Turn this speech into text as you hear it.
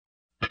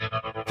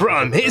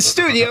from his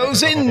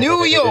studios in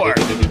New York.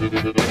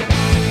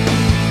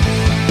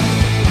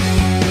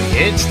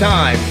 It's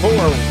time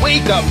for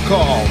Wake Up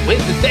Call with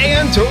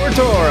Dan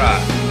Tortora,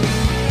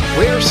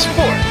 where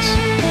sports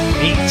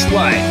meets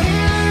life.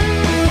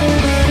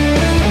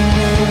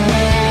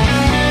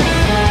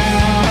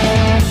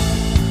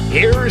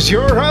 Here's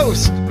your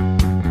host,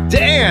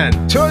 Dan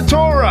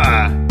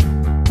Tortora.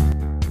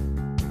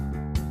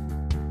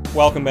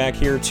 Welcome back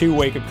here to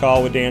Wake Up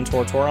Call with Dan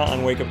Tortora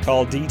on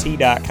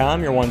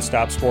wakeupcalldt.com, your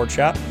one-stop sports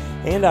shop,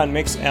 and on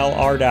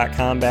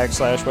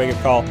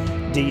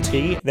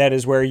mixlr.com/wakeupcalldt. That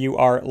is where you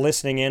are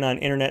listening in on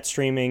internet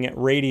streaming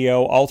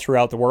radio all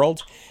throughout the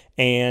world.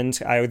 And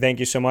I would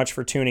thank you so much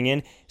for tuning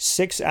in.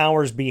 6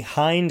 hours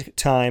behind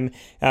time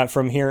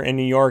from here in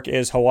New York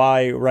is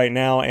Hawaii right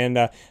now,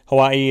 and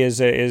Hawaii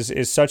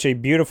is such a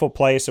beautiful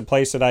place, a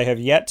place that I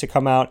have yet to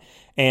come out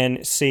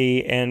and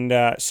see, and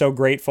so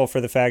grateful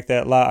for the fact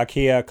that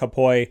La'akea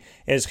Kapoi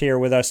is here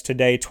with us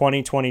today,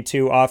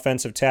 2022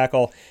 offensive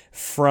tackle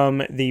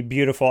from the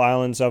beautiful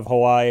islands of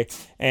Hawaii,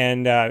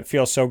 and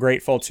feel so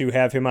grateful to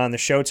have him on the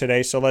show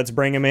today. So let's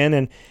bring him in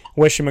and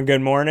wish him a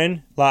good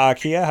morning.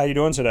 La'akea, how you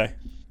doing today?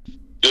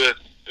 Good,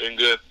 doing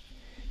good.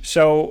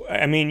 So,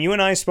 I mean, you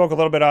and I spoke a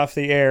little bit off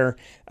the air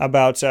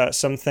about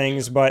some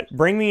things, but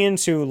bring me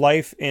into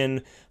life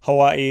in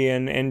Hawaii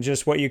and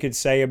just what you could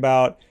say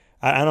about,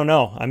 I don't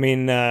know. I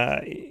mean,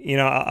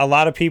 a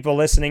lot of people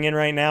listening in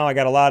right now, I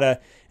got a lot of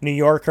New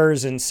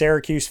Yorkers and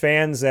Syracuse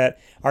fans that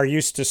are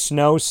used to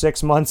snow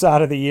 6 months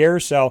out of the year.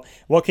 So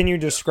what can you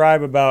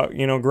describe about,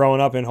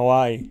 growing up in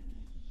Hawaii?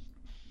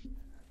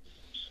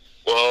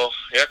 Well,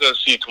 you're not going to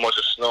see too much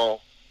of snow.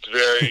 It's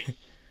very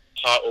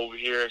hot over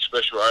here,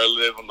 especially where I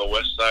live on the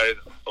west side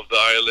of the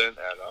island.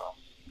 And,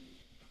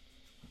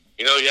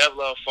 you have a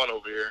lot of fun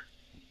over here.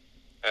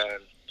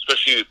 And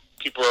especially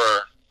people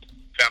are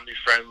family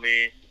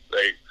friendly.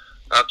 Like,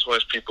 not too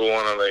much people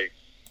want to,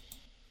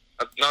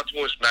 not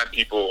too much mad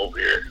people over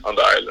here on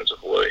the islands of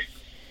Hawaii.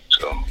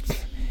 So,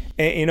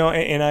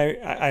 and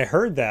I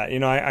heard that.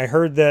 I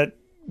heard that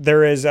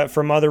there is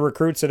from other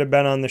recruits that have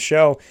been on the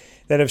show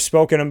that have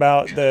spoken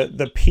about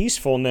the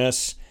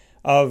peacefulness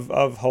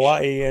of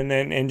Hawaii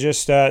and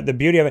just the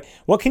beauty of it.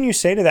 What can you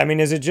say to that? I mean,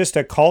 is it just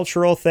a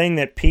cultural thing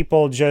that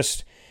people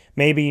just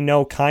maybe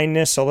know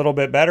kindness a little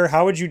bit better?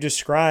 How would you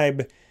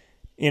describe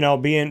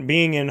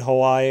being in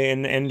Hawaii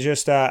and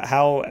just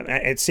how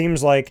it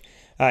seems like,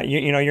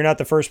 you're not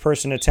the first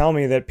person to tell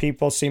me that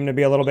people seem to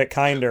be a little bit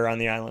kinder on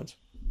the islands.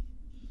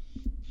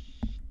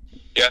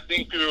 Yeah, I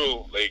think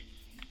people, they're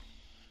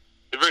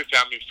very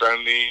family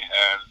friendly,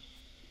 and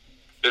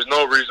there's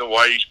no reason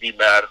why you should be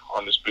mad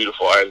on this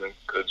beautiful island,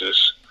 because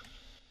there's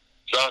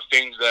a lot of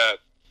things that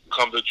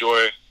come to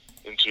joy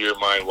into your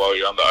mind while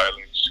you're on the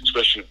islands,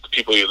 especially the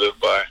people you live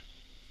by.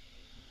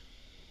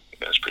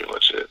 That's pretty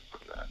much it.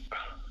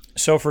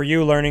 So for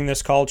you, learning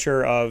this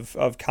culture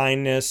of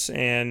kindness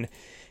and,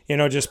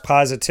 just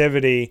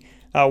positivity,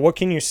 what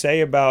can you say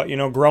about,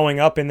 growing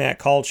up in that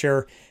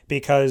culture?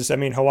 Because, I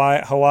mean,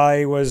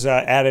 Hawaii was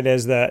added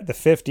as the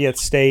 50th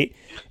state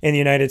in the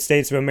United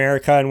States of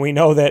America, and we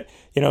know that,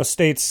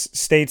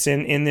 states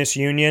in this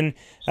union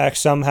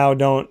somehow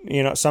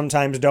don't,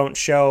 sometimes don't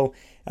show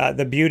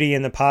the beauty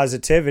and the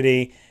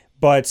positivity,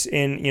 but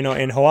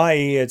in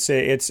Hawaii,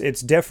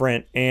 it's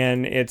different,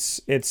 and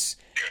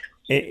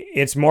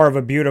it's more of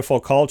a beautiful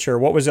culture.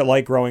 What was it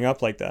like growing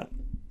up like that?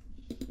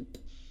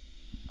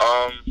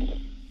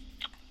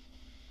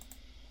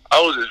 I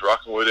was just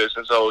rocking with it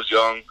since I was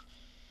young.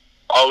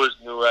 I always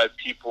knew I had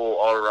people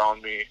all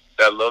around me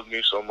that loved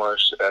me so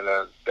much, and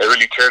they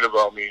really cared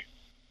about me.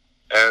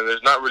 And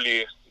there's not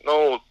really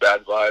no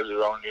bad vibes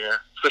around here,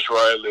 especially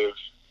where I live.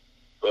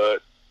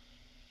 But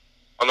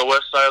on the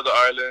west side of the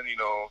island,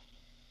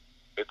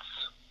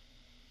 it's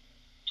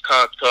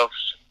kind of tough.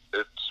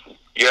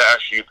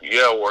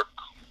 Work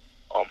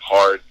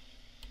hard,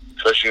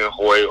 especially in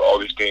Hawaii, all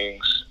these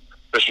things,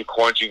 especially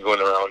quarantine going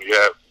around.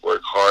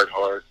 Work hard,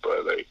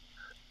 but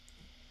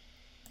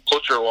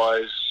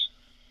culture-wise,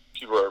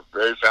 people are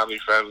very family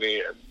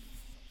friendly, and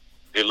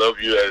they love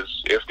you as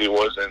if they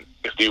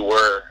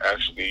were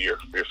actually your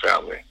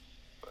family.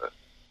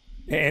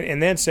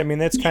 And that's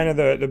kind of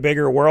the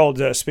bigger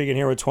world. Speaking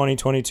here with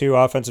 2022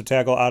 offensive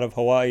tackle out of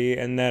Hawaii,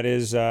 and that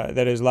is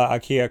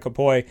La'akea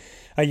Kapoi.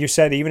 You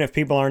said even if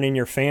people aren't in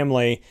your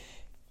family,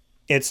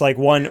 it's like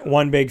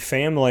one big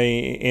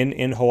family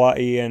in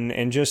Hawaii,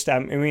 and just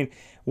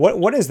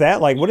what is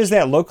that like? What does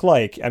that look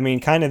like? I mean,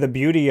 kind of the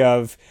beauty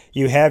of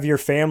you have your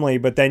family,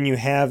 but then you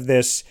have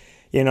this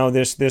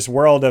this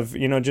world of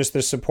just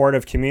this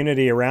supportive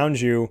community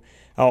around you.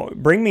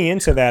 Bring me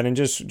into that and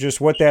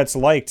just what that's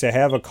like to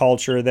have a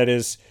culture that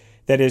is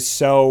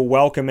so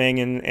welcoming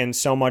and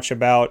so much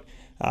about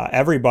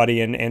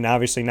everybody and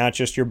obviously not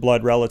just your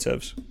blood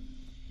relatives.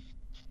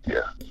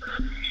 Yeah.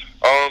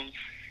 I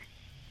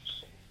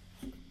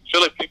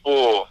feel like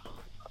people,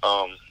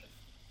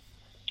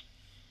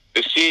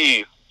 they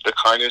see the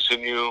kindness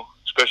in you,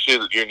 especially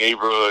your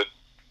neighborhood,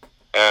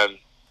 and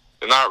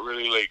they're not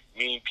really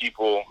mean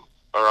people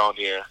around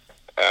here,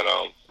 and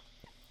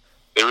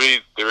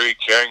they're really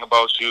caring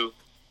about you,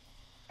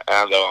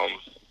 and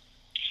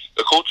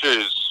the culture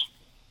is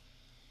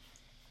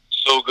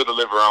so good to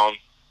live around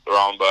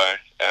by,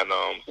 and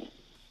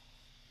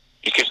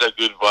you catch that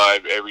good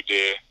vibe every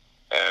day,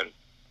 and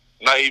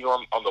not even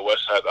on the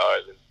west side of the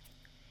island,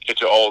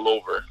 catch it all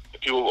over.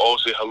 People will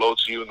always say hello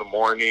to you in the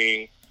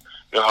morning,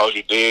 how's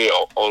your day,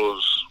 all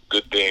those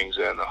good things,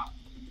 and it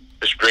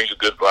just brings a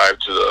good vibe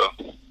to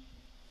the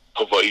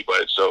Hawaii by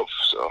itself.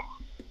 So.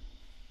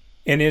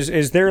 And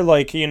is there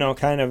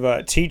kind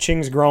of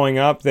teachings growing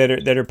up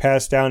that are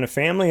passed down to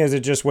family? Is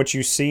it just what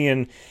you see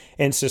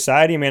in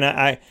society? I mean,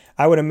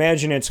 I would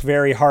imagine it's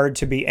very hard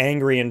to be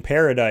angry in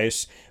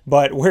paradise,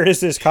 but where does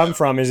this come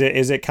from? Is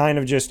it kind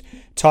of just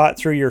taught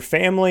through your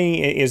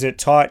family? Is it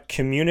taught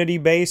community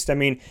based? I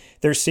mean,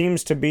 there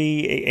seems to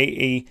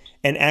be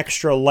an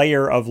extra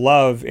layer of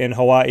love in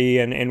Hawaii,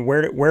 and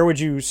where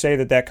would you say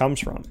that comes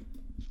from?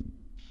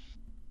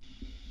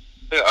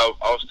 Yeah, I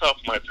was taught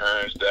from my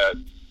parents that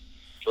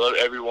love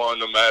everyone,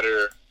 no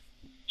matter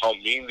how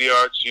mean they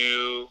are to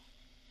you.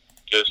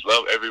 Just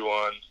love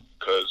everyone,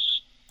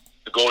 because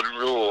the golden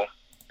rule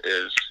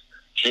is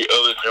treat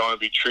others how you want to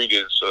be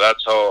treated. So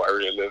that's how I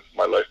really live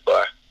my life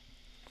by.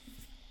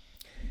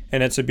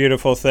 And it's a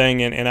beautiful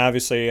thing, and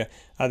obviously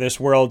this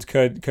world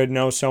could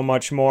know so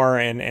much more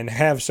and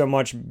have so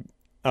much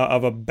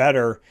of a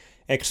better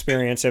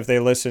experience if they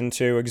listen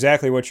to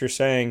exactly what you're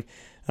saying,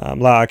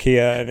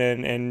 La'akea,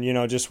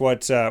 and just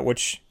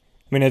which.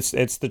 I mean,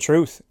 it's the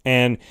truth.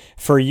 And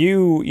for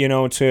you,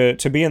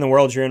 to be in the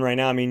world you're in right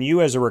now, I mean, you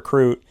as a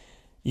recruit,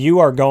 you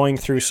are going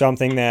through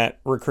something that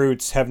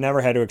recruits have never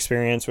had to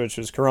experience, which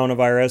is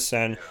coronavirus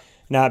and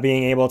not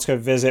being able to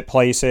visit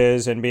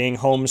places and being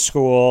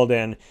homeschooled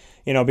and,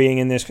 being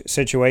in this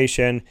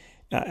situation.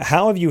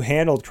 How have you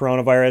handled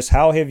coronavirus?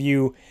 How have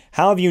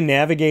you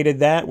navigated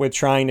that with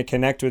trying to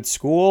connect with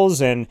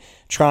schools and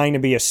trying to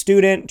be a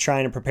student,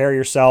 trying to prepare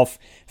yourself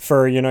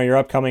for, your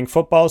upcoming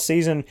football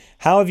season?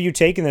 How have you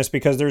taken this?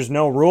 Because there's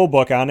no rule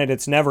book on it.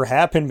 It's never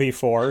happened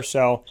before.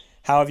 So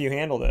how have you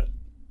handled it?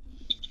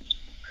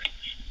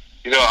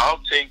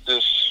 I'll take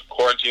this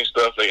quarantine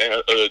stuff like any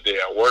other day.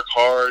 I work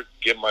hard,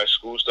 get my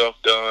school stuff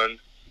done,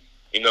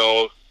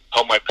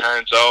 help my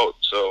parents out.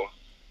 So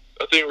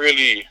nothing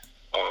really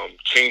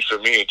changed for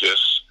me.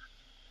 Just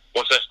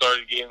once I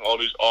started getting all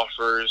these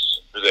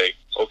offers, it was like,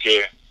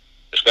 okay,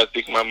 just gotta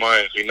think in my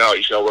mind. Okay, now you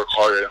just gotta work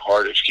harder and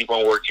harder. Just keep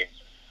on working,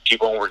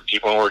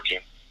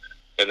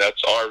 and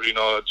that's all I really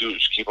know how to do.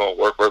 Just keep on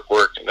work,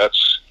 and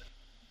that's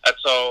how.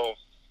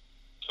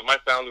 So my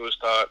family was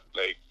taught,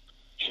 like,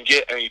 you can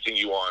get anything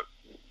you want,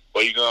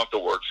 but you're gonna have to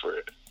work for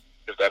it,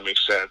 if that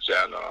makes sense.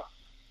 And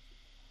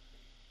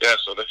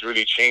so that's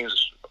really changed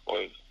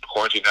when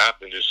quarantine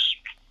happened. Just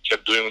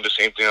kept doing the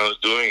same thing I was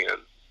doing, and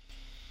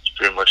that's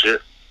pretty much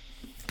it.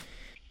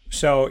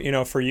 So,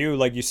 for you,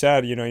 like you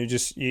said,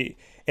 it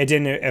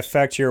didn't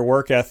affect your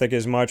work ethic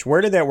as much.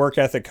 Where did that work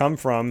ethic come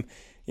from?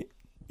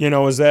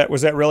 Was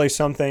that really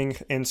something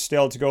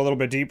instilled, to go a little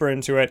bit deeper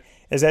into it?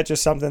 Is that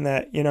just something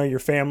that, your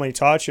family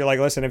taught you? Like,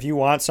 listen, if you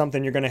want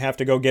something, you're going to have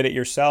to go get it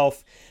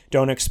yourself.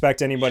 Don't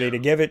expect anybody to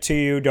give it to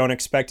you. Don't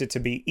expect it to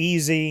be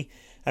easy.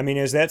 I mean,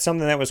 is that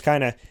something that was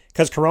kind of,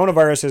 because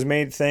coronavirus has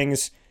made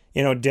things,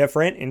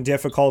 different and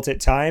difficult at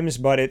times,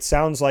 but it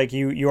sounds like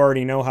you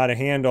already know how to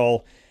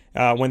handle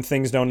when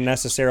things don't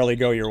necessarily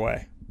go your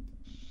way.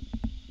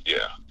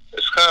 Yeah,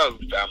 it's kind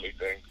of a family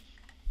thing,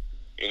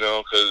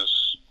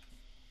 because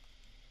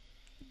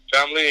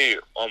family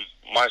on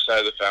my side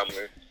of the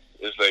family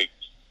is like,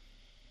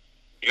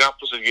 you're not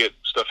supposed to get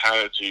stuff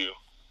handed to you.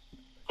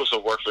 You're supposed to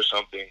work for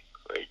something.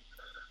 Like,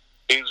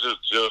 things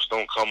just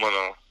don't come on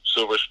a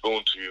silver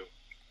spoon to you.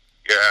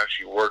 You gotta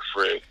actually work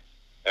for it,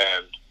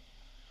 and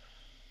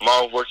the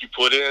amount of work you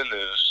put in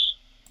is,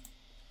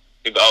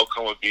 I think the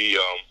outcome would be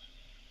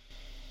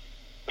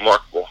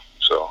remarkable.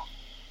 So.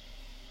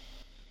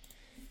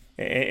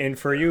 And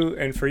for you,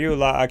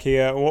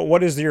 La'akea, what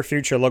does your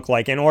future look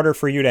like in order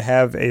for you to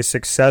have a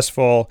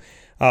successful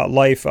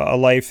life, a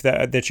life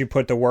that you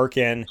put the work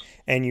in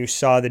and you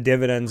saw the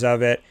dividends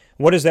of it?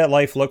 What does that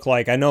life look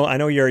like? I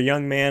know you're a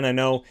young man. I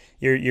know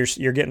you're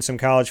getting some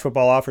college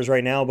football offers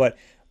right now, but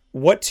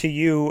what to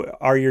you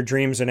are your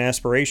dreams and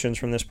aspirations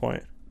from this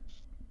point?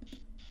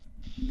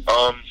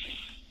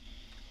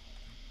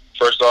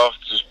 First off,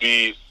 just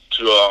be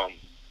to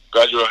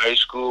graduate high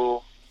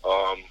school,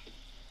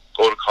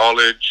 go to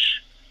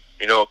college,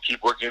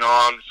 keep working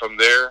on from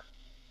there,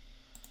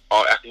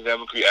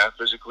 academically and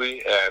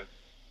physically, and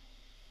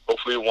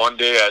hopefully one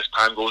day as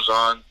time goes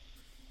on,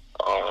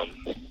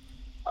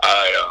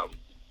 I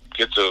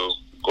get to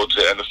go to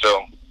the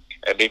NFL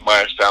and make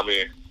my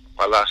family,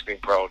 my last name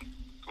proud,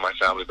 for my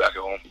family back at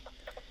home.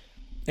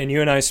 And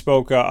you and I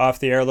spoke off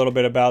the air a little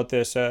bit about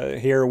this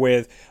here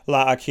with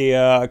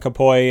La'akea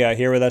Kapoi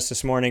here with us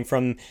this morning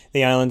from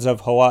the islands of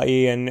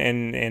Hawaii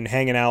and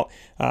hanging out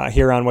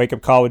here on Wake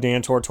Up Call with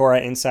Dan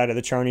Tortora inside of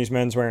the Charney's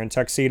Menswear and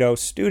Tuxedo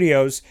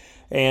Studios.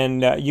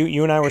 And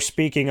you and I were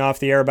speaking off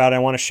the air about it. I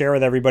want to share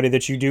with everybody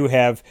that you do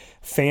have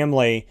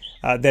family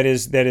that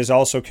is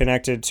also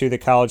connected to the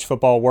college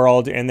football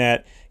world, and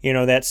that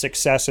that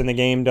success in the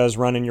game does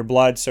run in your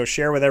blood. So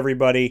share with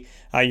everybody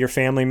your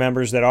family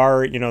members that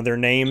are their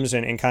names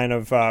and kind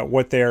of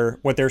what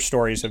their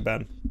stories have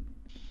been.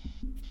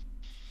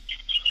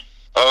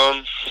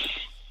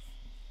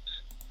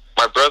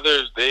 My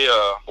brothers,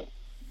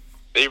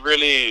 they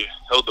really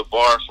held the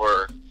bar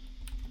for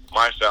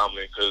my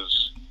family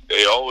because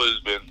they always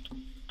been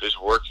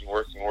just working,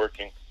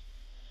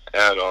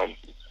 and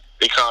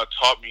they kind of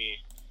taught me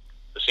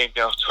the same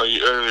thing I was telling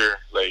you earlier.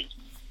 Like,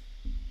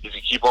 if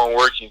you keep on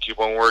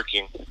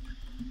working,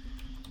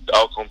 the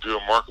outcome will be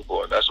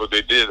remarkable, and that's what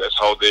they did. That's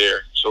how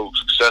they're so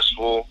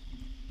successful,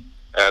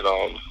 and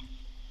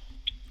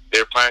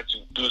they're planning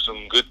to do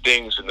some good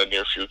things in the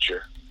near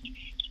future.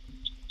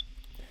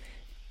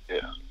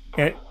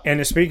 Yeah. And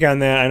to speak on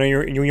that, I know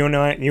you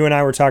and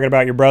I were talking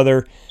about your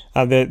brother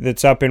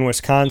that's up in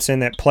Wisconsin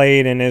that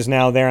played and is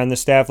now there on the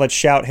staff. Let's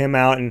shout him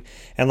out and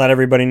let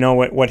everybody know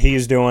what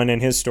he's doing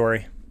and his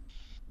story.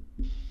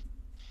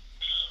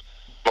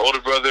 My older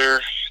brother,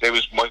 his name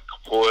is Mike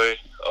Kapoy.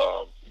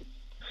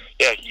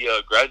 He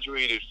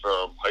graduated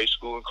from high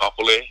school in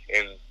Kapolei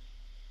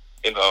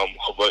in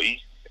Hawaii,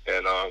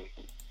 and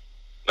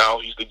now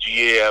he's the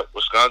GA at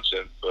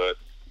Wisconsin. But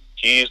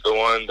he's the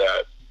one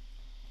that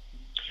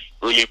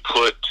really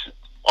put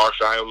our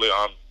family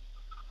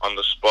on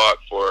the spot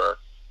for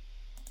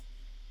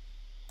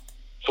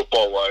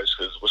football-wise,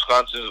 because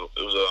Wisconsin,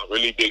 it was a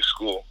really big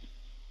school,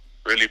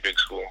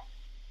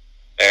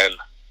 and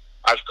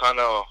I've kind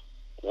of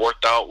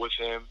worked out with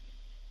him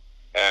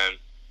and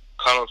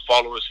kind of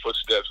follow his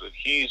footsteps. And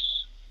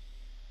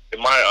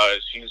in my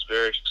eyes, he's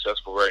very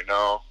successful right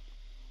now.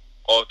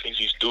 All the things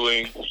he's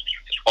doing,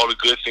 all the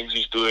good things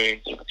he's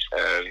doing,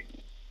 and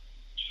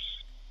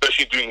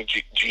especially doing a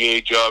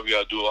GA job, you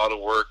got to do a lot of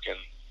work, and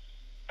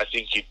I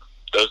think he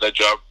does that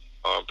job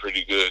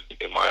pretty good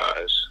in my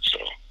eyes. So.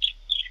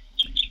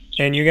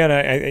 And you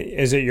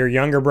is it your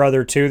younger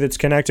brother too that's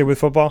connected with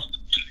football?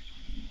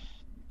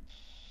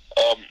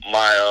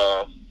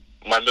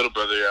 My middle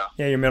brother, yeah.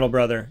 Yeah, your middle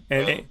brother.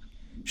 And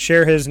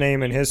share his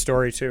name and his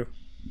story too.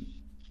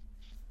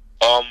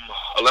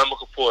 Alema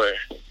Kapoy.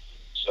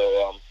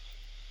 So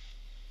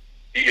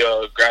he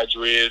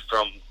graduated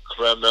from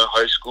Kamehameha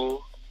High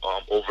School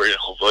over in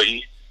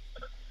Hawaii.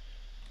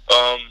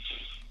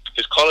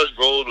 His college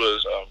road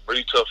was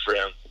really tough for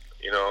him.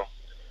 He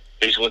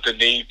went to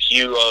Navy.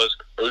 He was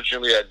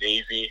originally at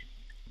Navy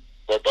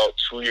for about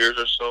 2 years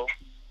or so,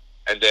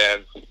 and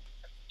then he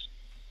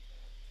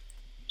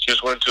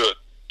just went to a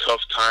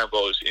tough time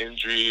about his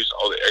injuries,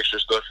 all the extra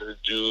stuff he had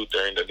to do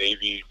during the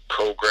Navy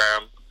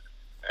program,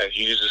 and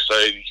he just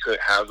decided he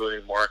couldn't handle it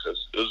anymore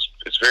because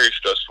it's very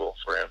stressful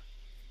for him.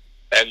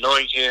 And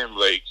knowing him,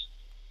 like,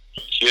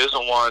 he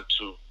doesn't want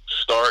to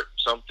start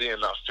something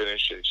and not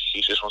finish it.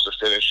 He just wants to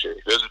finish it.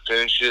 If he doesn't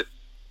finish it,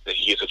 then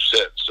he gets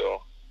upset.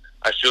 So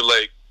I feel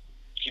like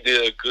he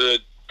did a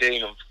good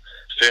thing of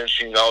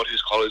finishing out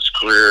his college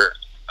career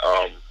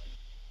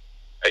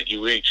at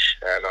UH,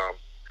 and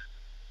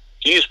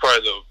he's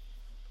probably the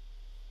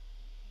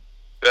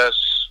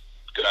best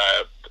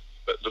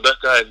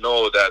guy I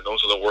know that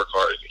knows how to work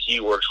hard. He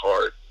works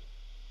hard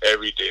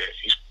every day.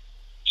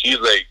 He's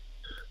like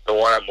the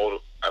one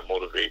I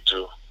motivate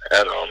to,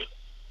 and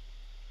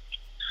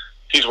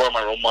he's one of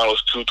my role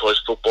models too towards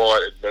football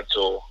and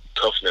mental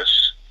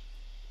toughness.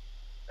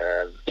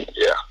 And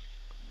yeah.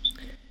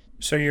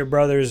 So your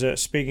brother's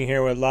speaking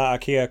here with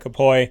La'akea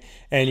Kapoy,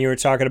 and you were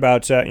talking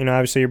about,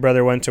 obviously your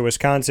brother went to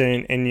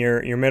Wisconsin, and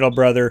your middle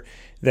brother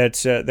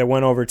that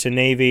went over to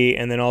Navy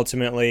and then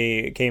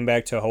ultimately came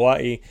back to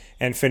Hawaii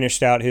and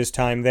finished out his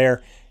time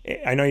there.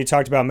 I know you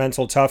talked about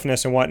mental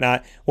toughness and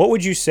whatnot. What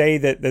would you say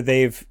that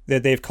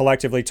they've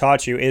collectively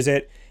taught you? Is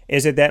it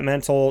that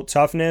mental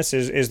toughness?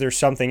 Is there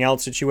something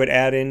else that you would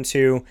add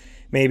into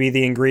maybe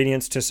the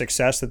ingredients to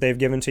success that they've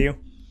given to you?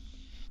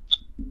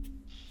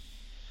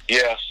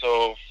 Yeah,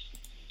 so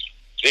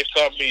they've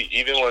taught me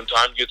even when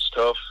time gets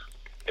tough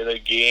in a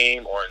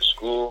game or in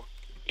school,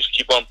 just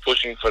keep on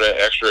pushing for that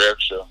extra.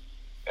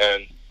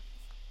 And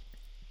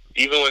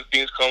even when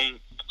things come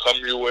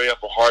your way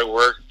after hard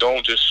work,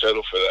 don't just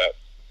settle for that.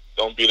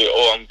 Don't be like,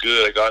 oh, I'm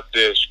good, I got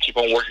this. Keep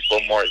on working for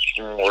a mark.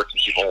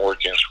 Keep on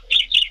working.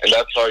 And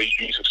that's how you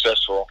be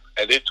successful.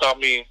 And they taught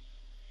me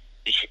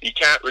you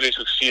can't really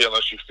succeed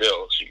unless you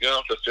fail. So you're going to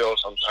have to fail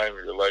sometime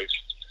in your life.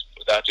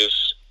 But that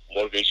just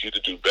motivates you to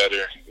do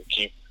better and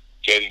keep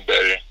getting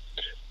better.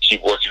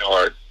 Keep working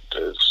hard,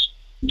 because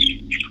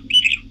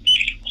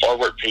hard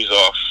work pays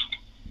off.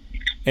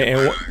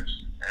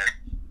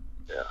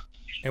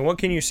 And what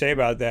can you say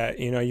about that?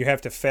 You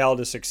have to fail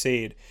to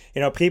succeed.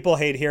 People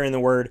hate hearing the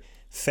word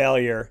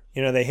failure.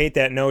 They hate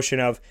that notion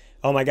of,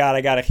 oh my God,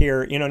 I got to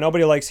hear.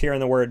 Nobody likes hearing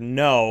the word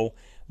no.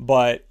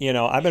 But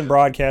I've been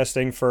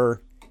broadcasting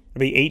for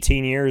maybe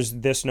 18 years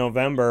this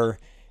November,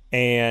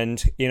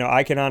 and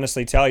I can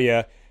honestly tell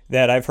you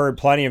that I've heard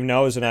plenty of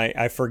no's, and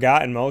I've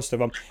forgotten most of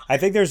them. I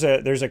think there's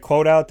a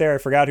quote out there. I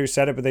forgot who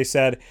said it, but they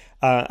said,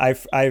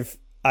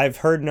 I've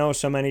heard no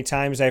so many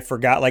times I've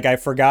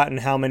forgotten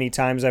how many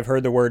times I've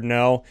heard the word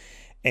no,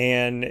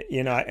 and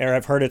or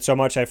I've heard it so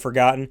much I've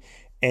forgotten.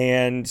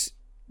 And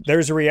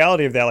there's a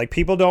reality of that. Like,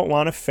 people don't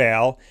want to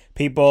fail.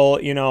 People,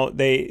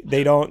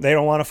 they don't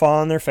want to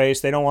fall on their face.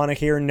 They don't want to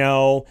hear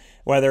no,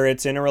 whether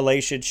it's in a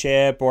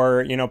relationship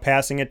or,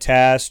 passing a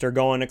test or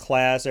going to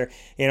class or,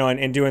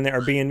 and doing that,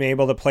 or being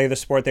able to play the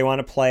sport they want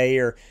to play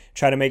or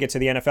try to make it to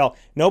the NFL.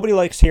 Nobody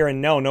likes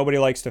hearing no. Nobody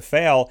likes to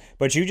fail.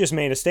 But you just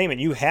made a statement.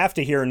 You have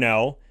to hear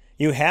no.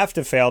 You have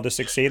to fail to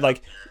succeed.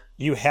 Like,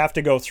 you have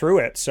to go through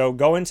it. So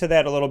go into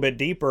that a little bit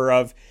deeper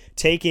of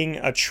taking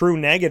a true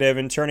negative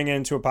and turning it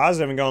into a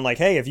positive and going like,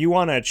 hey, if you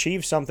want to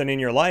achieve something in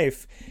your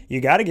life, you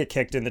got to get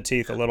kicked in the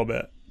teeth a little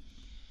bit.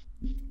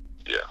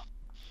 Yeah.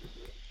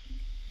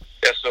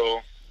 Yeah, so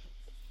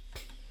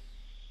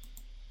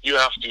you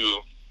have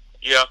to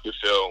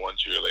fail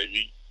once you're like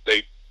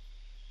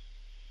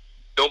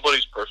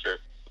nobody's perfect.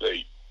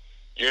 Like,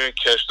 you're gonna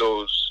catch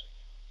those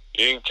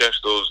L's,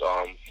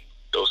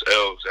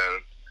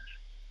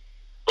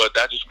 but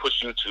that just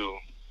pushes you to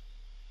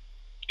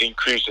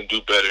increase and do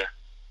better.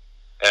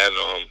 And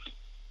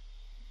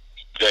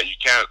that you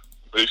can't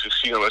really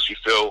succeed unless you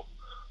fail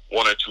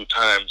one or two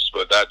times,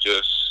 but that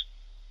just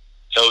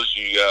tells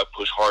you gotta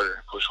push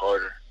harder,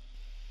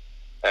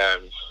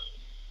 and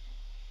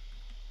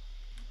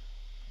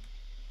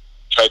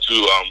try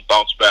to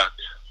bounce back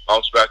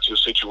to a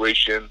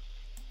situation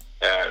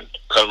and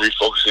kind of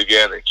refocus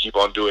again and keep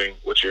on doing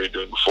what you're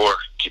doing before.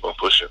 Keep on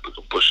pushing. And,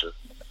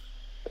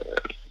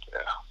 yeah.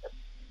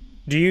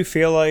 Do you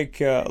feel like,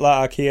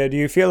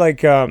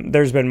 La'akea,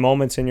 there's been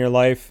moments in your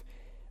life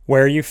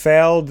where you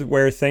failed,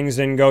 where things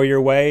didn't go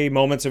your way,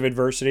 moments of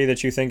adversity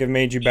that you think have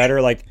made you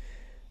better, like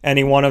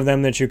any one of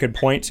them that you could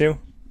point to?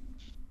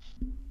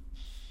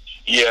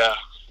 Yeah,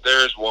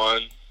 there's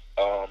one.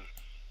 I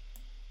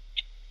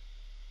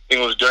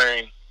think it was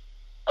during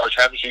our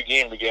championship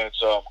game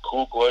against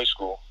Kahuku High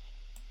School.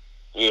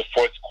 In the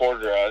fourth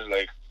quarter, I was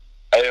like,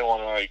 I didn't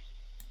want to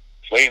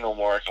play no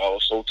more. I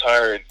was so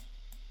tired.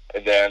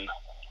 And then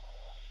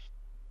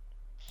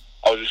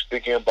I was just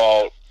thinking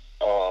about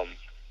all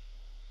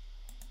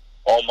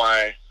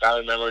my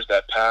family members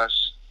that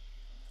passed,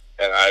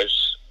 and I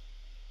just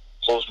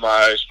closed my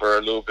eyes for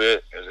a little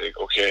bit and was like,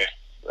 okay,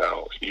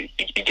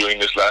 you're doing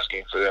this last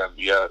game for them.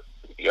 You got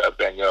to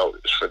bang out.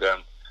 It's for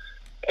them.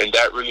 And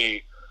that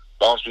really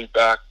bounced me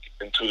back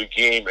into the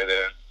game, and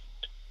then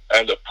I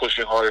ended up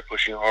pushing harder.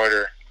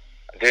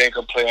 I didn't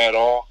complain at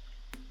all,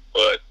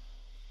 but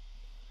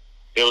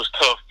it was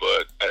tough.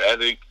 But at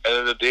the end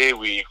of the day,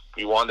 we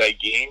won that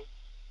game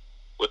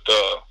with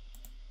a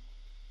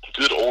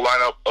good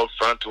O-line up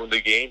front to win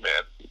the game,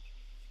 and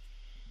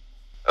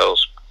that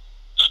was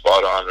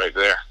spot on right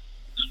there.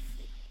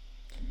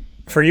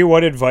 For you,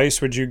 what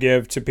advice would you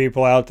give to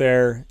people out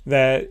there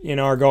that,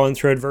 are going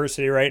through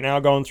adversity right now,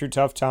 going through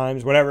tough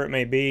times, whatever it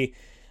may be?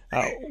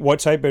 What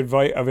type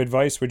of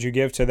advice would you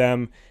give to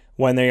them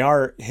when they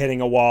are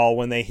hitting a wall,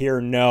 when they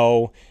hear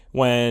no,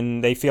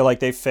 when they feel like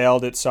they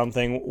failed at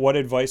something? What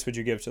advice would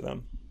you give to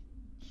them?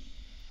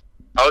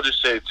 I would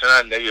just say turn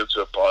that negative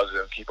to a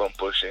positive, keep on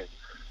pushing.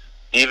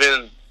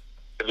 Even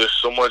if there's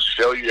so much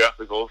failure you have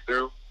to go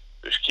through,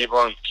 just keep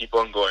on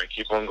going.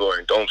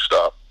 Don't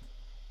stop.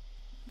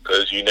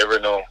 Because you never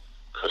know.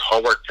 Because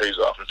hard work pays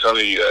off. I'm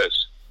telling you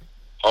guys,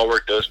 hard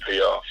work does pay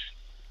off.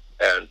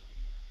 And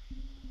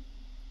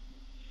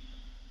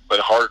when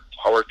hard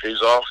work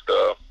pays off,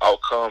 the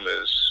outcome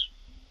is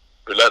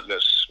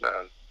relentless,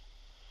 man.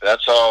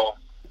 That's the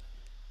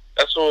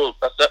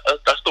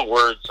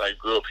words I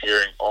grew up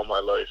hearing all my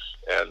life,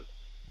 and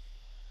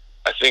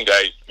I think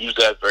I use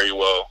that very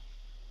well,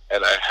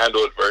 and I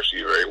handle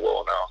adversity very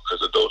well now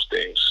because of those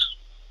things.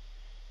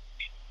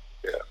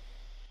 Yeah.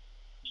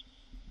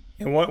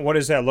 And what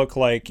does that look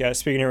like?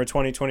 Speaking here with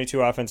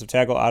 2022 offensive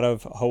tackle out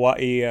of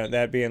Hawaii,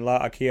 that being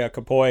La'akea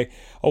Kapoi,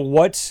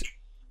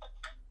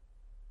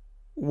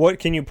 what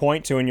can you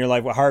point to in your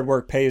life? What hard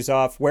work pays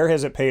off? Where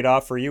has it paid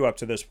off for you up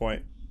to this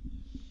point?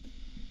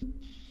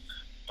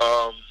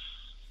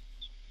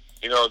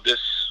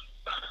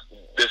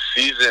 This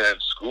season in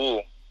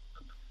school,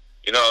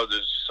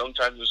 there's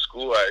sometimes in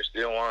school I just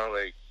didn't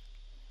want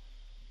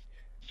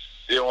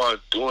to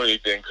do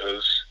anything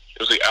because it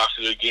was like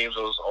after the games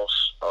I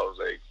was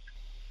like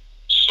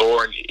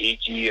sore and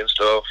achy and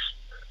stuff.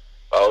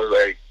 I was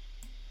like,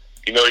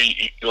 you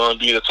want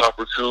to be the top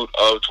recruit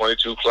of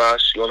 22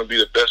 class. You want to be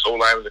the best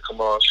O-lineman to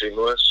come out of St.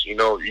 Louis. You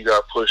got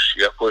to push.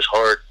 You got to push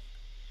hard.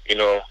 You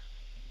got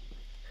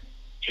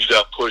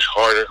to push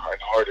harder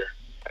and harder.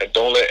 And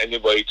don't let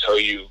anybody tell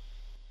you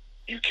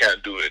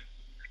can't do it.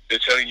 They're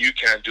telling you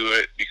can't do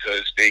it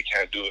because they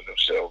can't do it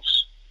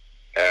themselves.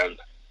 And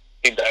I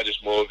think that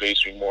just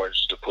motivates me more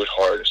just to push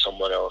hard than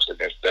someone else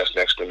that's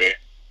next to me.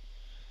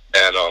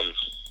 And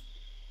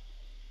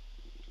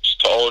just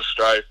to always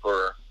strive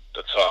for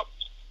the top.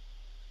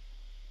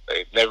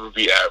 Like, never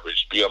be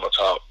average. Be on the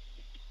top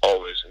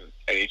always in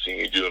anything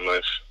you do in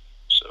life.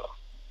 So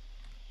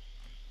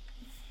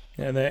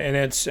And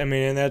it's, I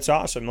mean, and that's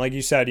awesome. Like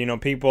you said,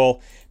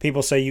 people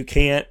say you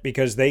can't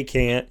because they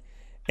can't,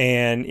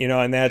 and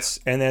and that's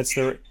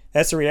the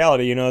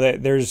reality.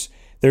 That there's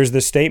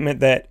the statement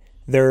that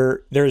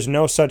there's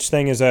no such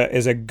thing as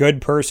a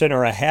good person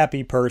or a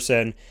happy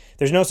person.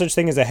 There's no such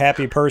thing as a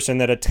happy person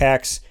that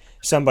attacks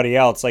somebody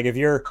else. Like if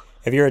you're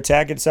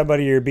attacking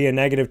somebody, you're being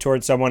negative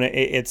towards someone.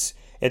 It's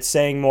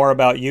saying more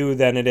about you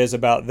than it is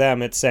about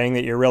them. It's saying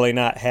that you're really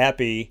not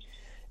happy,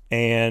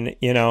 and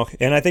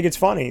and I think it's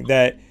funny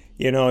that.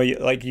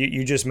 Like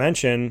you just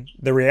mentioned,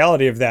 the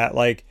reality of that.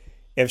 Like,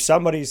 if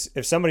somebody's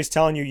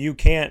telling you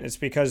can't, it's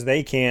because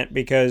they can't.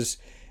 Because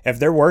if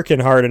they're working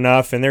hard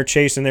enough and they're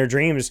chasing their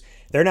dreams,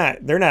 they're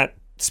not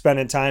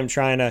spending time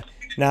trying to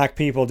knock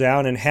people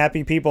down. And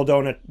happy people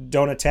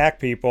don't attack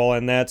people,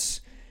 and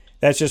that's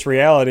just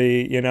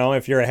reality.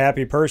 If you're a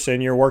happy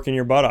person, you're working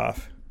your butt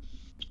off.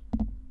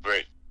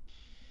 Right.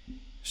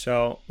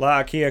 So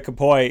La'akea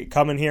Kapoi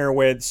coming here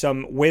with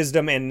some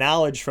wisdom and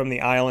knowledge from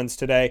the islands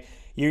today.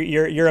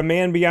 You're a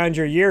man beyond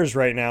your years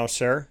right now,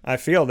 sir. I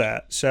feel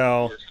that.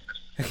 So,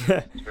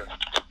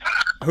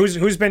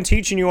 who's been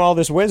teaching you all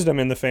this wisdom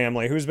in the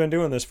family? Who's been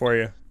doing this for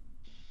you?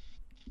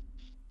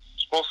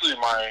 It's mostly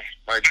my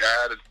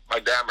dad, my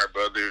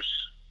brothers.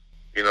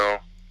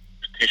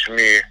 Teaching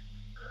me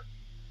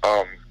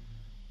the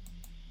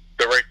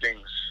right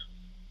things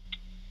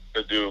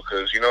to do,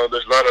 because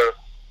there's a lot of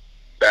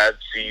bad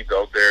seeds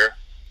out there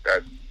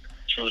that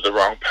choose the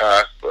wrong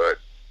path, but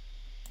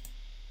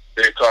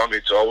they taught me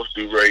to always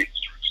do right,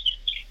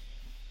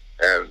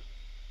 and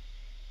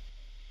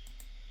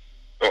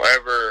don't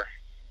ever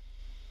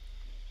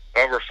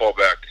fall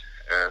back,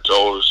 and to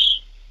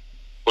always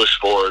push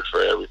forward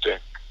for everything.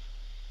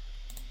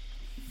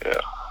 Yeah.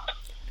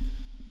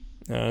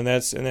 And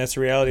that's the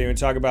reality. When we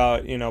talk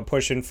about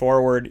pushing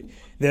forward,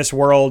 this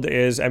world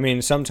is. I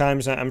mean,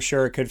 sometimes I'm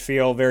sure it could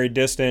feel very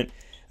distant.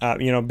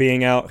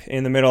 Being out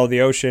in the middle of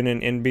the ocean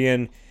and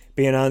being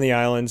on the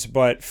islands.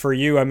 But for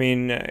you, I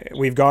mean,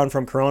 we've gone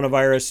from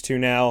coronavirus to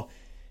now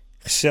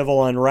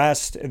civil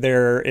unrest.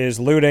 There is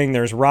looting,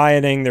 there's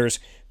rioting, there's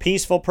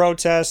peaceful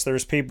protests,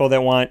 there's people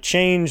that want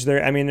change.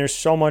 There's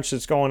so much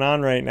that's going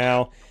on right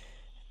now.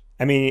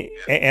 I mean,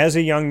 as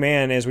a young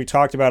man, as we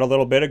talked about a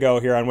little bit ago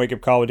here on Wake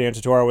Up Call with Dan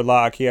Tortora with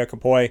La'akea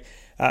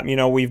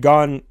Kapoi, we've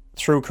gone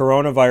through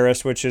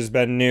coronavirus, which has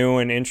been new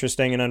and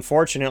interesting. And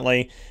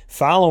unfortunately,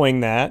 following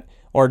that,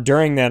 or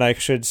during that, I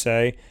should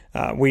say,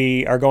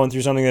 we are going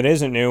through something that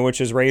isn't new,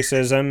 which is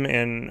racism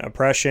and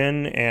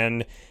oppression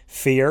and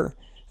fear.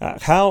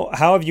 How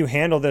have you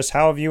handled this?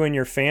 How have you and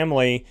your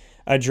family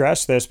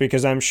addressed this?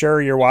 Because I'm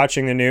sure you're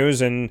watching the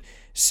news and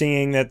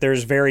seeing that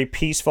there's very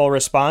peaceful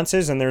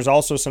responses and there's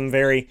also some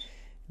very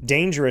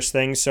dangerous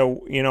things.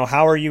 So,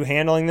 how are you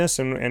handling this,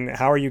 and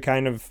how are you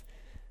kind of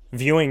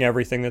viewing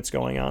everything that's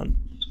going on?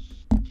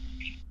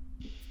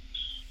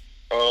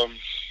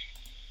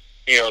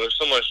 There's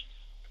so much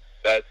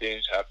bad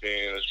things happening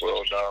in this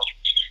world now.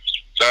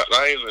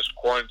 Not even this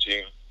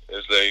quarantine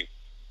is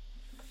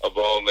about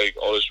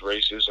all this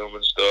racism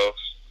and stuff,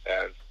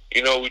 and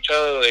we try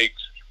to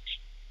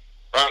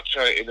we're not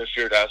trying to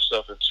interfere that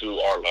stuff into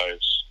our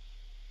lives,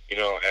 and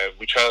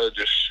we try to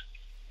just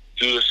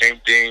do the same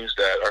things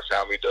that our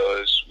family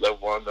does,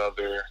 love one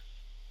another,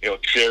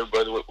 treat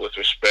everybody with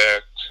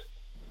respect,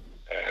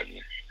 and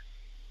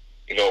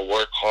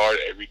work hard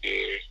every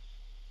day,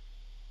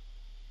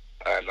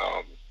 and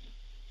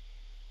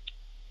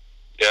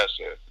yes,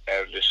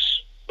 and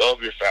just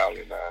love your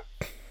family, man.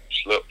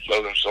 Just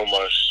love them so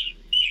much,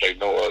 like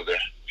no other,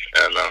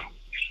 and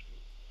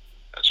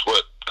that's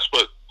what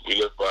we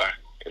live by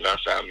in our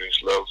families.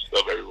 Love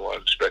everyone,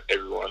 respect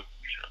everyone.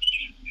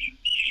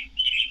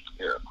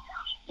 Yeah.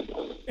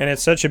 And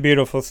it's such a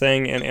beautiful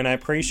thing, and I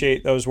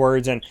appreciate those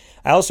words, and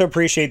I also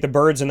appreciate the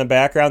birds in the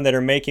background that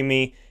are making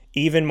me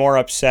even more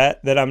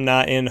upset that I'm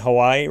not in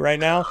Hawaii right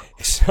now.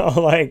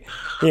 So,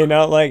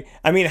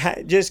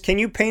 just can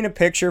you paint a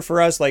picture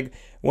for us?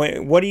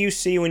 What do you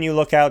see when you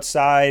look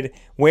outside?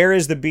 Where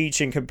is the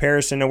beach in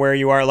comparison to where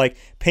you are?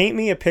 Paint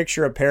me a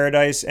picture of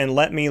paradise and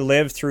let me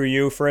live through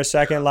you for a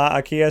second,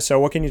 La'akea. So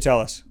what can you tell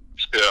us?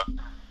 Yeah.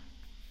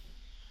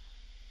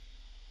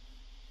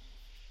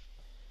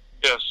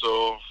 Yeah,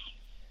 so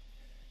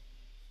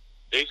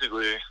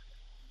basically,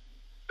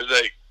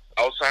 it's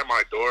outside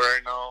my door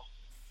right now,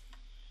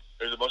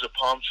 there's a bunch of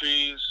palm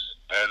trees,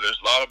 and there's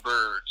a lot of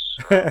birds,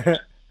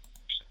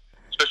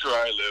 especially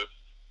where I live.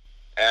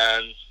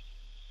 And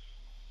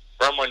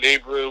from my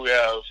neighborhood, we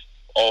have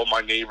all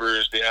my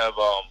neighbors. They have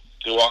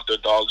they walk their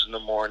dogs in the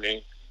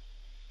morning,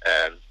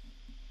 and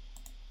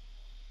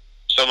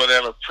some of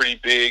them are pretty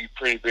big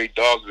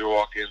dogs they're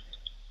walking.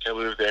 Can't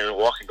believe they're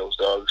walking those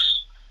dogs.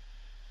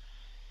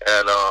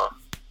 And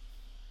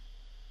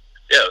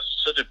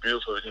it's such a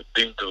beautiful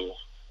thing to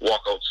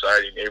walk outside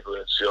in your neighborhood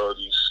and see all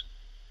these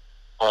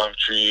palm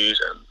trees,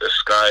 and the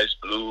sky's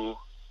blue,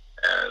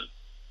 and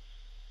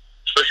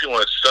especially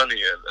when it's sunny,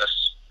 and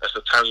that's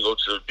the time to go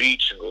to the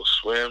beach and go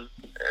swim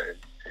and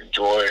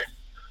enjoy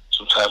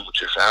some time with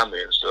your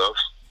family and stuff.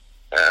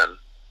 And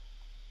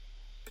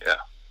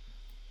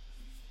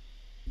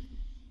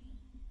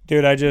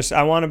Dude, I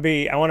want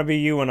to be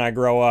you when I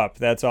grow up.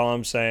 That's all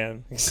I'm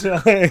saying. So,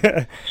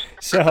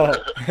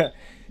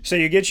 so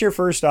you get your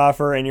first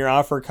offer, and your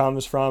offer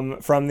comes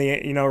from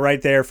the,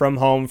 right there from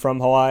home,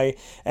 from Hawaii,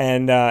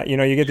 and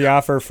you get the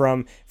offer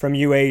from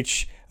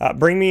UH.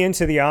 Bring me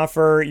into the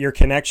offer, your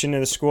connection to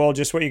the school,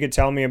 just what you could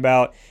tell me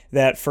about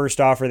that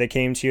first offer that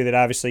came to you that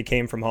obviously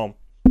came from home.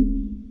 Well,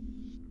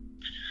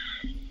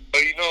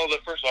 the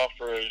first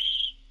offer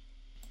is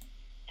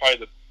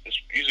probably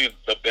it's usually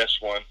the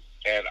best one,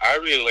 and I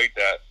really like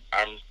that.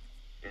 I'm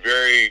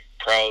very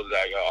proud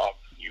that I got off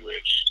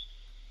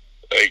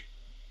UH. Like,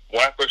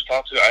 when I first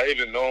talked to you, I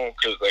didn't even know,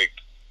 because, like,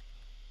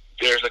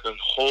 there's, like, a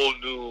whole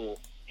new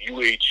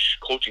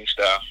UH coaching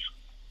staff,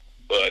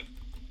 but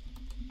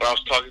when I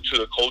was talking to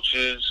the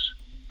coaches,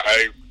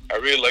 I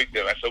really liked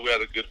them. I felt we had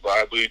a good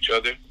vibe with each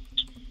other,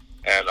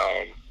 and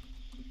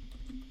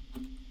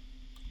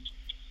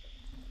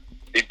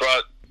they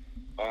brought.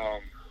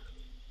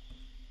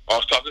 I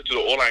was talking to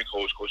the O-line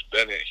coach, Coach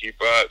Bennett. He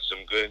brought some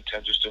good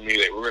intentions to me.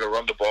 Like, we're going to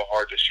run the ball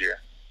hard this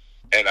year,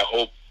 and I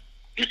hope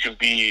you can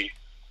be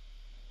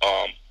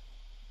a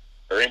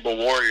Rainbow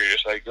Warrior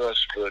just like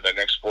us for the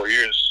next 4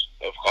 years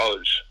of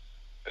college.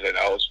 And then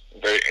I was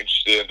very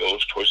interested in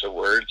those choice of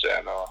words,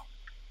 and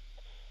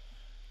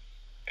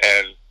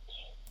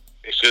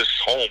it's just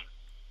home.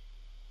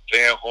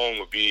 Staying at home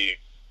would be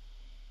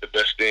the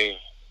best thing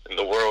in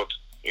the world,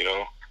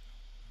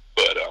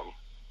 But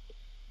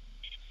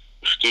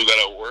we still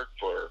gotta work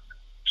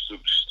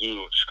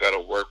just gotta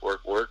work,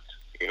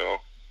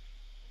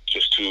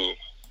 just to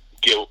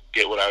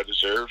get what I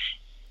deserve,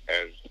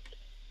 and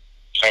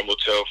time will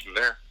tell from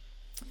there.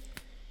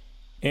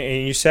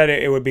 And you said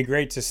it would be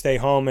great to stay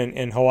home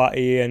in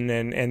Hawaii,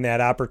 and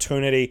that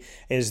opportunity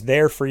is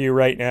there for you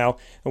right now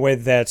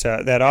with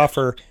that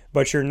offer.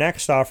 But your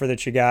next offer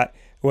that you got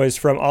was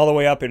from all the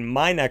way up in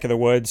my neck of the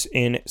woods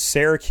in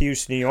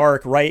Syracuse, New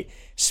York, right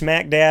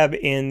smack dab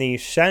in the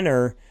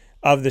center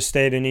of the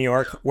state of New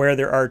York, where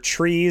there are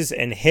trees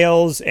and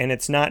hills, and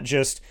it's not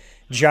just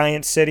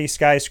giant city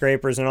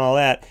skyscrapers and all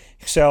that.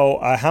 So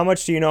how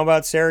much do you know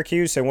about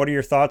Syracuse, and what are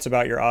your thoughts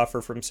about your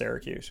offer from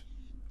Syracuse?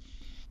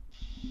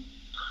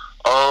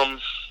 I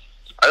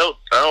don't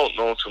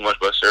know too much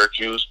about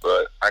Syracuse,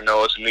 but I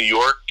know it's in New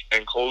York,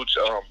 and Coach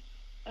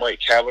Mike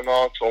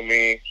Cavanaugh told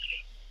me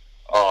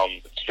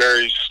it's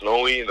very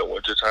snowy in the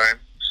wintertime,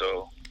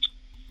 so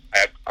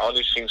I've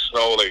only seen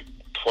snow like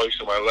twice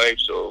in my life,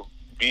 so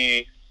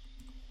be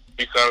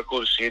kind of cool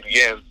to see it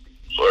again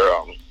for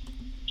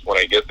when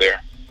I get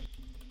there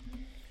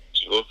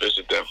to go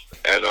visit them.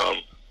 And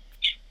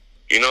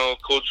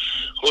Coach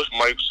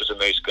Mike's just a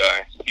nice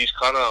guy. He's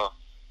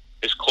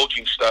his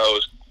coaching style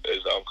is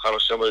kind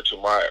of similar to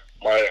my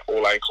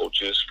O-line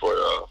coaches for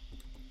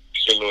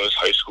St. Louis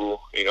High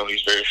School.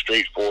 He's very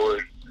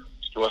straightforward.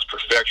 He wants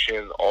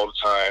perfection all the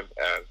time,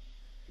 and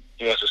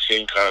he has the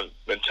same kind of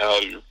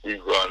mentality we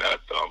run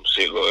at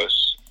St.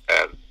 Louis.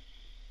 And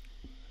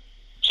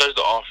besides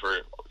the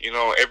offer,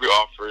 every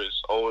offer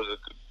is always a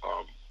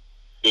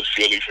good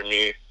feeling for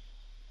me,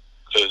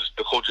 because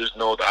the coaches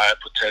know that I have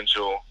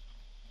potential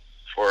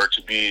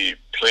to be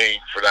playing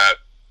for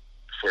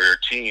your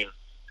team.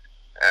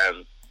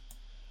 And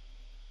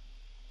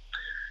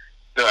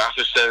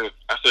after it's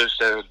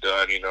said and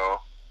done,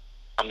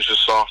 I'm just a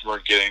sophomore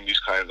getting these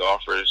kinds of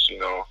offers.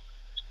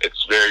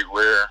 It's very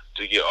rare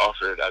to get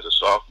offered as a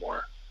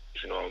sophomore,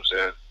 if you know what I'm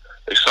saying.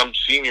 Like, some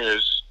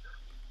seniors,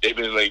 they've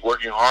been like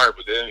working hard,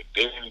 but they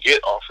didn't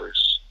get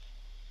offers,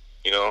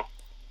 And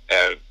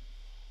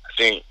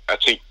I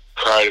take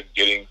pride in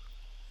getting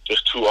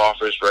just 2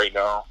 offers right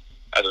now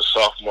as a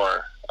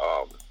sophomore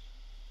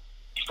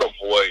from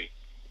Hawaii,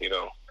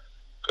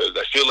 because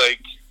I feel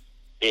like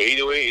the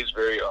 808 is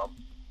very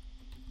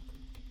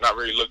not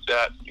really looked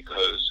at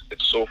because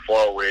it's so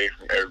far away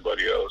from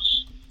everybody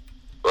else.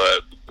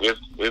 But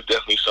we've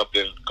definitely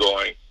something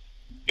going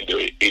in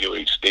the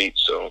 808 state,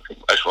 so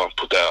I just want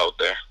to put that out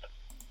there.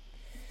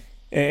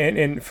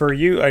 And for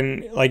you,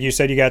 and like you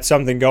said, you got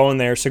something going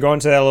there. So go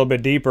into that a little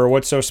bit deeper.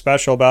 What's so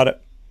special about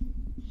it?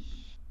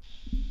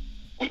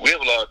 We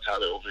have a lot of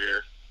talent over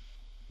here.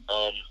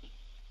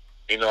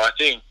 I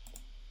think,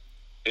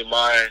 in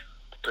my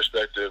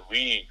perspective,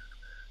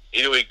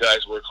 808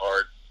 guys work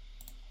hard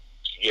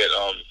to get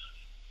out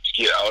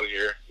of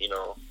here,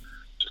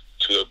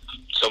 to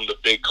some of the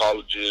big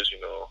colleges, we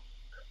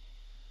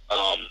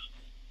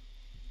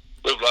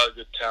have a lot of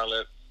good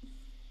talent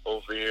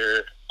over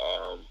here.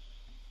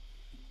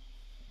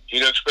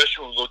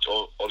 Especially when we go to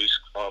all these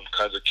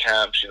kinds of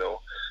camps,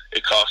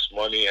 it costs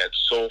money, and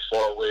it's so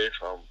far away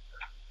from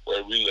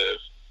where we live.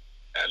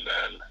 And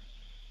then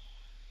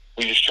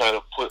we just try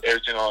to put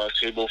everything on the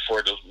table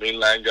for those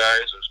mainland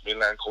guys, those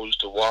mainland coaches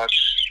to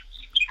watch.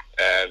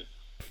 And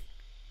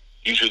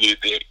usually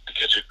they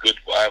catch a good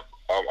vibe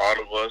out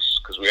of us,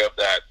 because we have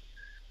that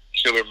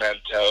killer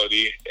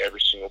mentality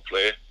every single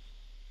play.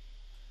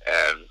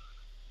 And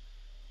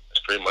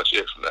that's pretty much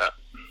it from that.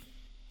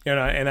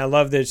 And I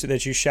love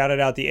that you shouted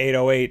out the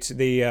 808,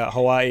 the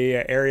Hawaii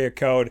area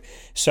code.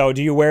 So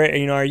do you wear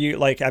it? Are you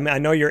like? I mean, I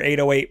know you're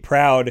 808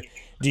 proud.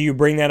 Do you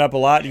bring that up a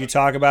lot? Do you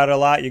talk about it a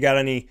lot? You got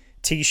any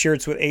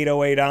T-shirts with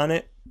 808 on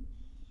it?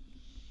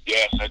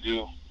 Yes, I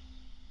do.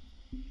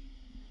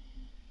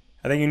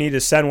 I think you need to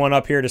send one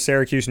up here to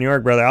Syracuse, New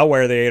York, brother. I'll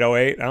wear the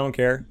 808. I don't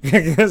care.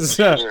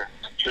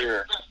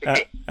 Sure.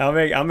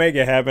 I'll make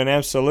it happen.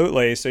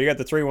 Absolutely. So you got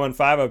the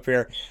 315 up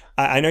here.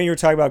 I know you were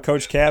talking about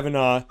Coach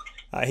Cavanaugh.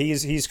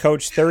 He's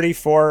coached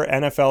 34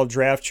 NFL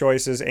draft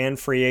choices and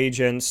free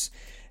agents.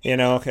 We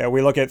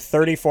look at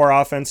 34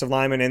 offensive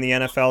linemen in the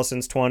NFL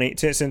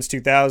since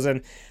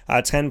 2000.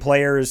 10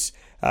 players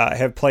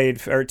have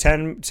played, or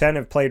 10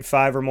 have played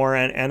 5 or more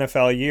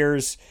NFL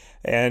years.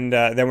 And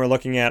then we're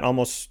looking at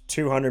almost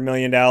 $200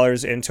 million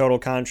in total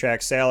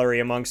contract salary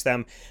amongst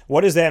them.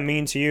 What does that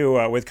mean to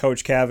you with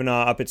Coach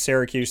Cavanaugh up at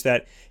Syracuse,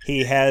 that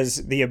he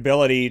has the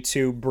ability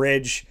to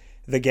bridge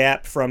the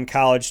gap from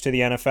college to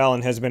the NFL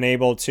and has been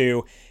able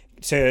to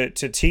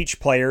teach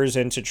players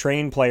and to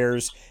train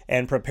players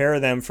and prepare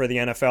them for the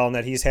NFL, and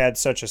that he's had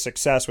such a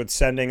success with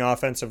sending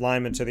offensive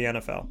linemen to the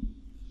NFL?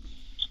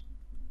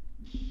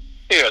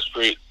 Yeah,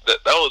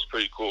 that was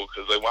pretty cool,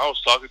 because when I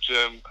was talking to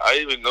him, I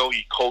didn't even know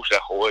he coached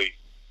at Hawaii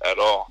at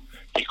all.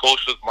 He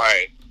coached with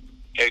my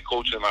head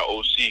coach and my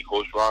OC,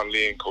 Coach Ron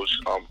Lee and Coach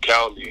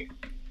Cal Lee.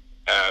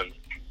 And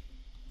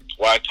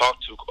when I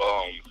talked to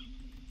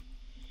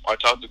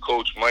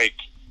Coach Mike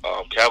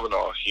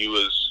Cavanaugh, he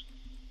was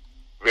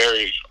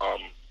very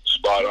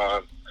spot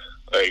on.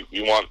 Like,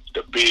 we want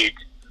the big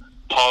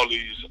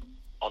polys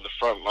on the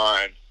front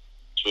line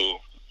to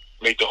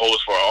make the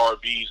holes for our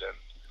RBs and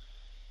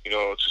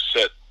to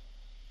set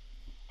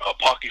a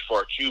pocket for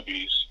our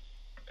QBs,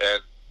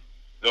 and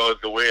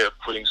the way of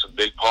putting some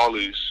big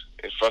polys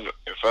in front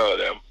of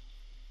them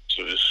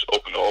to just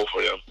open the hole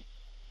for them.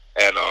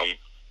 And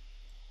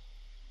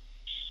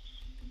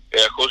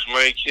Coach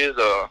Mike, he's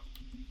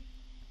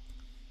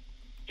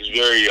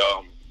very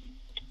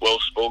well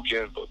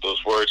spoken, but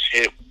those words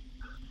hit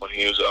when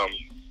he was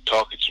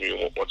talking to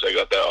me once I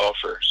got that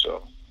offer.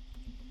 So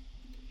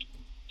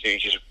I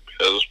think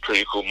that was a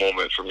pretty cool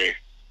moment for me.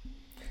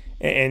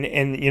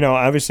 And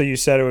obviously you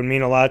said it would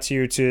mean a lot to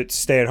you to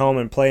stay at home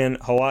and play in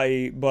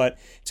Hawaii, but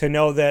to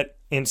know that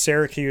in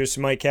Syracuse,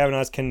 Mike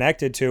Cavanaugh is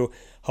connected to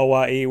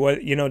Hawaii,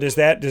 does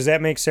that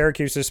make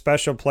Syracuse a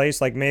special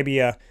place, like maybe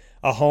a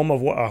home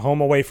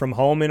away from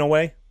home in a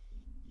way?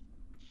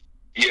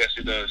 Yes,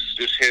 it does.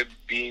 Just him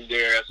being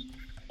there as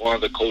one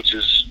of the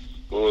coaches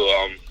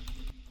will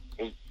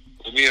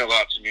mean a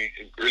lot to me.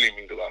 It really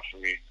means a lot for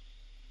me,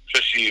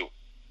 especially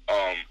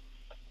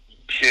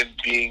him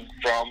being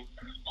from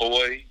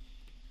Hawaii.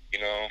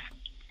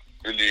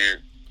 Really,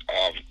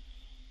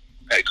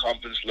 at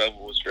confidence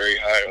level was very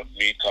high of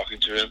me talking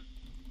to him.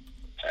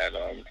 And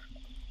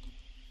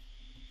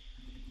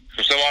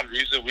for some odd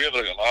reason, we have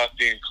like a lot of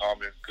things in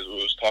common, because we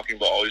was talking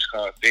about all these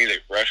kind of things,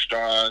 like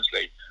restaurants,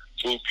 like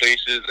food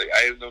places. Like,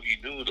 I didn't know he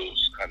knew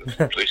those kind of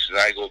food places.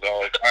 I go there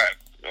all the time.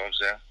 You know what I'm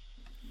saying?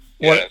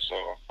 Yeah, so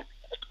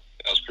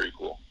that was pretty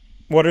cool.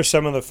 What are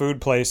some of the food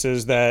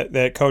places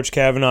that Coach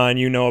Cavanaugh and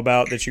you know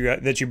about that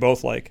you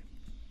both like?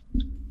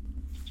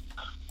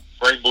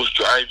 Rainbow's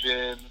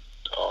Drive-In,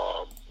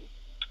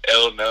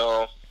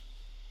 L&L,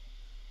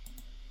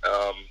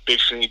 Big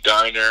City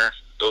Diner.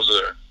 Those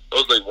are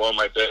like one of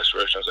my best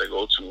restaurants I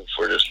go to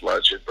for just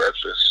lunch and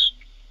breakfast.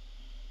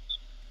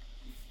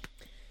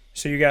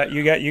 So you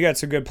got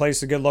some good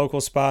places, good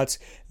local spots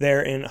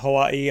there in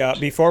Hawaii.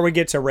 Before we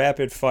get to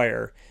rapid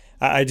fire,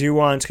 I do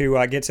want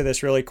to get to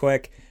this really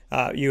quick.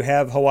 You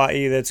have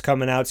Hawaii that's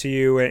coming out to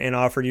you and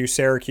offered you.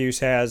 Syracuse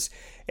has,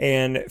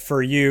 and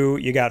for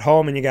you got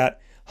home and you got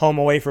home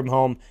away from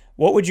home.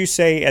 What would you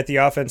say at the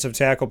offensive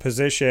tackle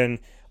position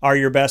are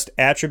your best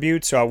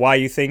attributes? Why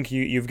you think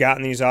you've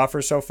gotten these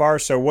offers so far?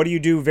 So what do you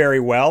do very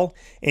well,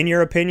 in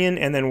your opinion?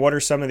 And then what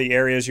are some of the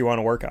areas you want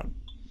to work on?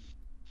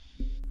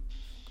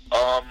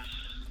 I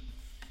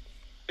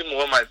think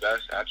one of my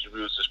best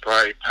attributes is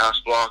probably pass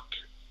block.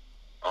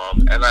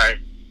 And I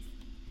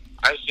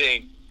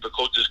think the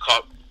coaches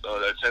caught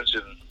the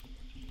attention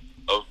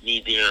of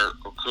me being a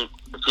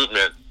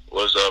recruitment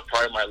was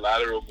probably my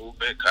lateral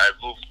movement. I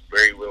move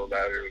very well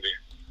laterally,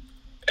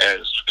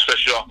 and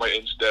especially off my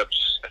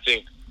insteps. I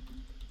think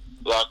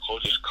a lot of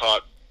coaches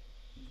caught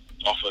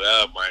off of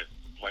that,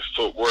 my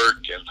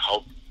footwork and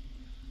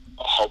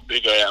how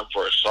big I am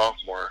for a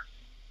sophomore,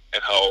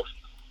 and how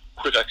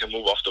quick I can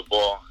move off the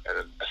ball.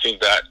 And I think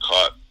that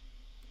caught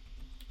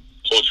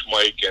Coach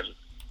Mike and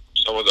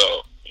some of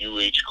the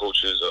UH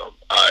coaches'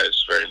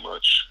 eyes very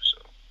much.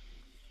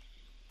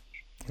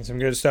 Some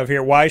good stuff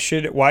here. Why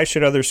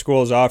should other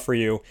schools offer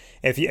you?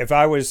 If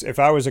I was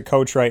a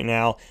coach right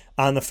now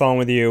on the phone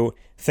with you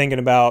thinking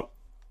about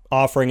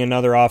offering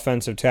another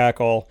offensive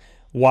tackle,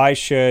 why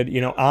should,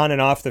 on and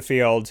off the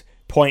field,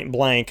 point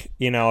blank,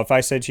 if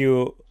I said to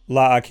you,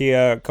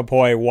 La'akea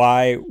Kapoi,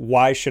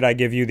 why should I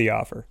give you the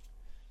offer?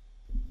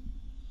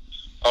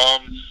 I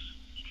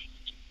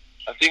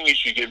think you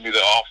should give me the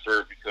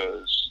offer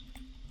because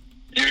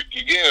you're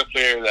getting a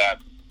player that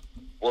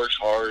works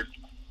hard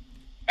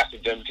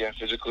academically and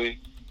physically.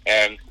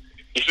 And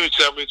if you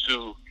tell me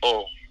to,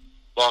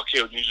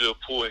 okay, we need you to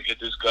pull and hit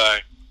this guy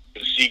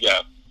in the C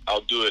gap,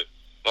 I'll do it.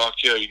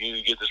 Okay, you need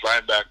to get this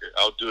linebacker,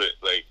 I'll do it.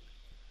 Like,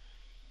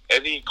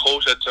 any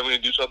coach that tells me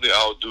to do something,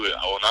 I'll do it.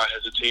 I will not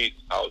hesitate.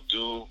 I'll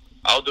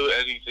do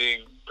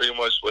anything, pretty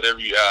much whatever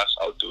you ask,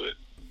 I'll do it.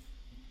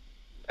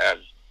 And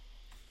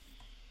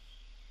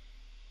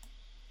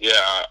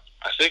yeah,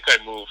 I think I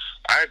move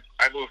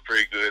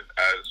pretty good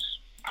as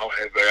how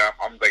heavy I am.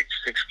 I'm like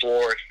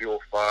 6'4",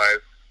 305,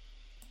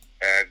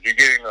 and you're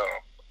getting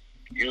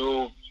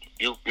you'll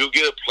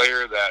get a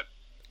player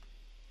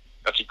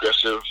that's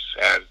aggressive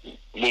and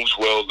moves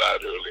well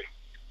laterally.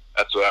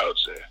 That's what I would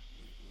say.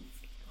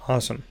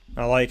 Awesome.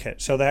 I like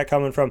it. So that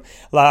coming from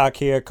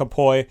La'akea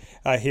Kapoi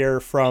here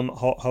from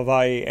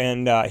Hawaii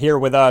and here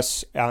with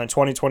us on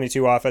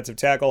 2022 Offensive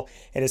Tackle.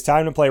 It is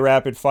time to play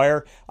Rapid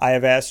Fire. I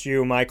have asked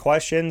you my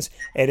questions.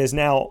 It is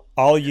now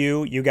all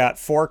you. You got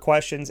 4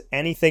 questions.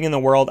 Anything in the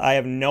world. I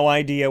have no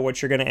idea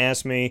what you're going to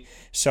ask me.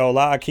 So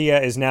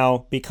La'akea is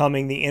now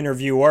becoming the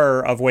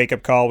interviewer of Wake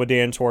Up Call with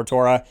Dan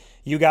Tortora.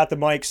 You got the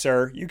mic,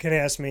 sir. You can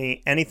ask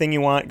me anything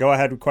you want. Go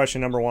ahead with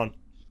question number 1.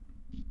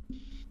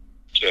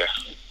 Yeah.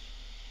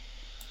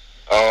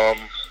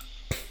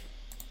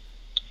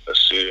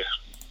 Let's see.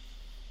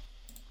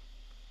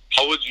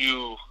 How would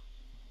you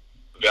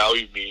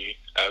value me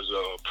as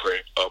a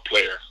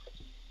player,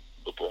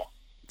 football?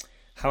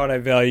 How would I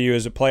value you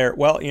as a player?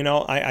 Well,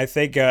 I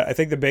think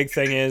the big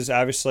thing is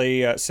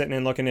obviously sitting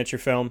and looking at your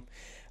film.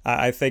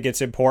 I think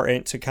it's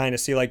important to kind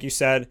of see, like you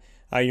said,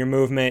 your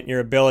movement, your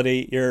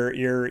ability,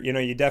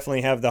 you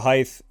definitely have the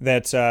height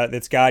that's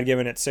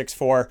God-given at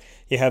 6'4".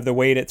 You have the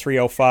weight at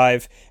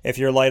 305. If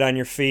you're light on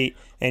your feet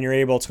and you're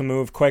able to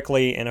move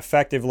quickly and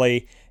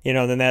effectively,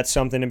 then that's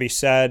something to be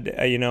said.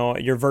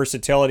 Your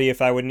versatility,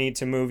 if I would need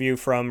to move you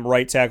from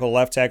right tackle,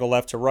 left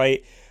to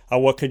right,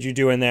 what could you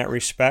do in that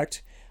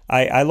respect?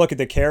 I look at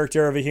the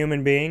character of a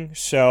human being,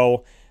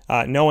 so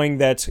knowing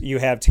that you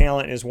have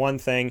talent is one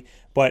thing,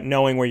 but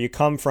knowing where you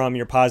come from,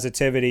 your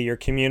positivity, your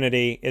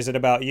community, is it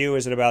about you?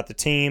 Is it about the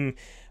team?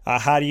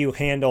 How do you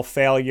handle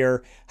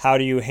failure? How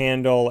do you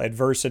handle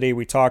adversity?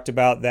 We talked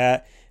about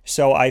that.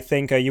 So I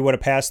think you would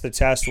have passed the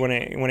test when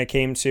it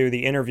came to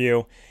the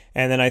interview.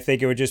 And then I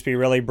think it would just be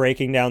really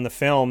breaking down the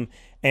film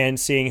and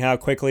seeing how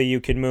quickly you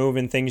could move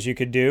and things you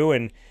could do,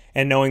 and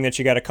knowing that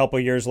you got a couple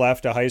years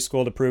left of high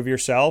school to prove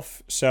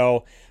yourself.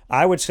 So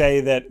I would say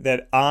that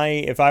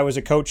if I was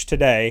a coach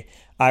today,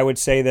 I would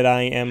say that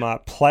I am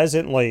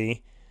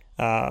pleasantly,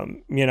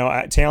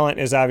 talent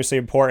is obviously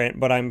important,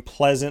 but I'm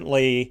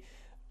pleasantly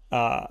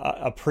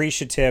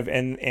appreciative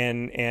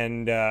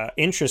and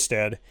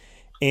interested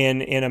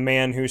in a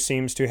man who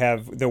seems to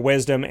have the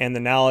wisdom and the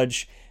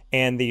knowledge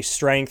and the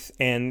strength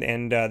and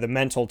the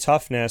mental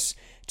toughness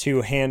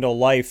to handle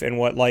life and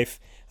what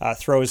life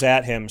throws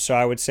at him. So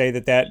I would say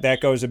that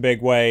goes a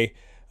big way,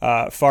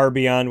 far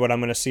beyond what I'm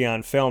going to see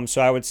on film.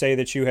 So I would say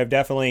that you have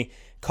definitely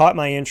caught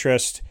my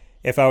interest.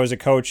 If I was a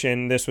coach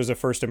and this was a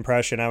first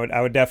impression,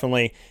 I would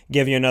definitely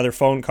give you another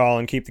phone call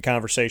and keep the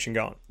conversation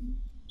going.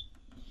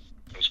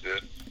 That's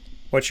good.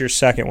 What's your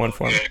second one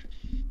for me?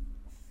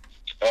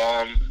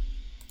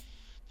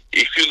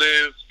 If you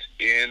lived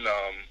in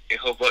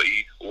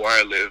Hawaii, where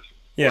I live,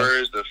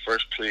 where is the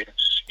first place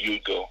you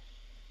would go?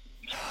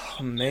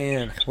 Oh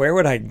man, where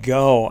would I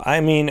go?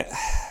 I mean,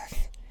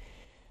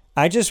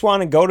 I just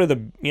want to go to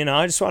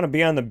I just want to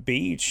be on the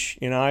beach.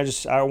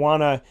 I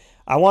want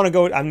to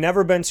go. I've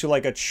never been to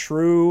like a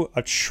true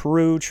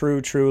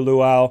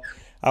luau.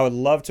 I would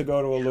love to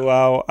go to a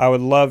luau. I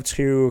would love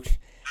to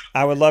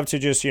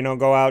just,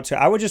 go out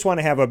to, I would just want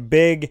to have a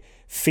big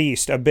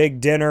feast, a big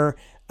dinner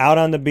out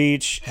on the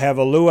beach, have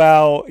a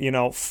luau,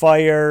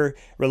 fire,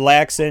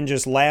 relaxing,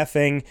 just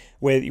laughing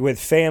with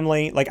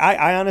family. Like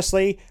I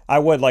honestly, I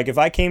would, like, if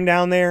I came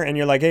down there and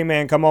you're like, hey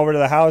man, come over to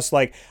the house,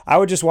 like I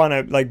would just want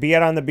to like be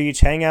out on the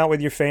beach, hang out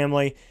with your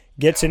family,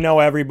 get to know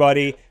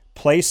everybody,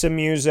 play some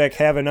music,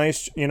 have a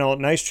nice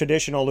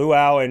traditional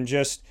luau, and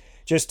just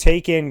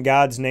take in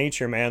God's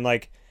nature, man.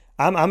 Like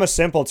I'm a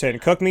simpleton.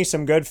 Cook me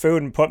some good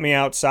food and put me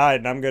outside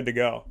and I'm good to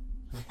go.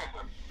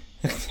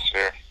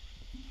 Sure.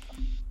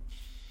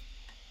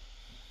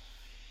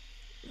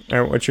 All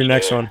right, what's your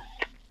next one?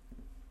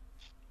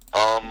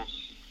 What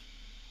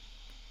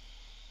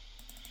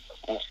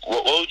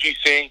would you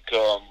think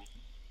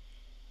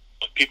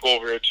people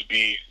over here to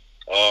be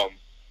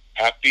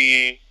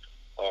happy,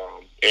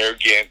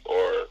 arrogant,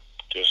 or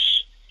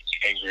just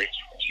angry?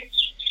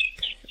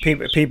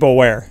 People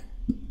where?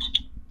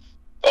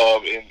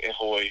 In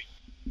Hawaii.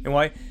 In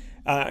Hawaii?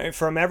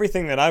 From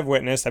everything that I've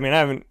witnessed, I mean,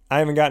 I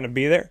haven't gotten to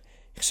be there,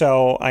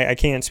 so I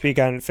can't speak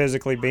on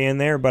physically being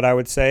there. But I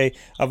would say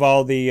of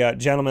all the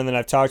gentlemen that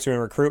I've talked to in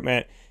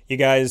recruitment, you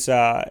guys,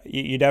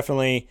 you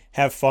definitely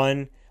have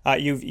fun.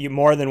 You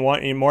more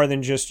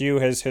than just you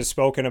has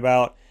spoken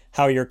about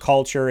how your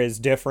culture is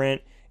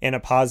different in a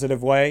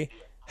positive way.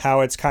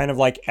 How it's kind of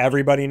like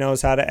everybody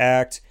knows how to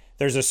act.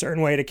 there's a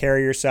certain way to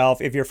carry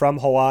yourself. If you're from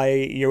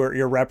Hawaii,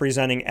 you're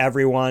representing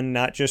everyone,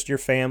 not just your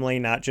family,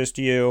 not just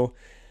you.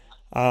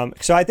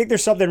 So I think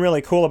there's something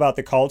really cool about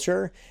the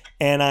culture,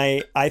 and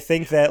I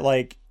think that,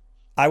 like,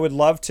 I would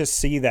love to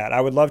see that.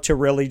 I would love to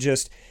really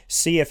just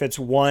see if it's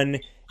one,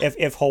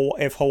 if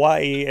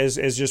Hawaii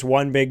is just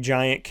one big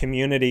giant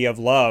community of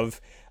love.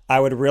 I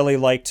would really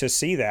like to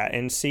see that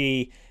and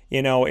see,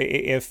 you know,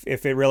 if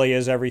it really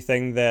is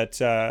everything that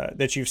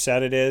that you've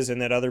said it is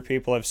and that other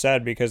people have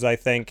said, because I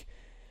think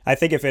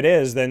if it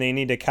is, then they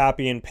need to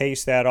copy and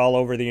paste that all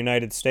over the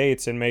United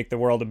States and make the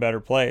world a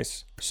better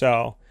place.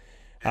 So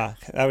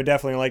I would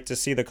definitely like to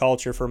see the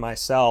culture for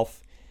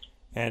myself.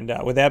 And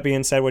with that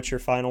being said, what's your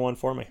final one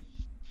for me?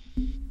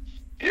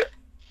 Yeah.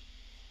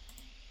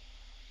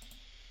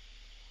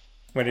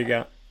 What do you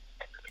got?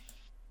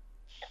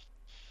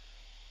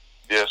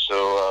 Yeah,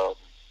 so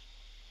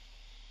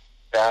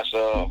ask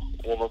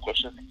one more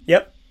question.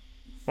 Yep.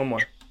 One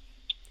more.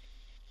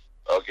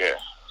 Okay,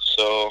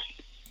 so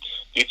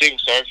do you think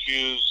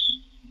Syracuse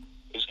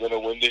is going to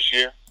win this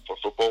year for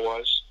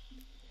football-wise?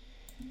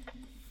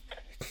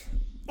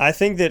 I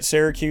think that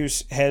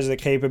Syracuse has the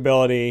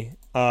capability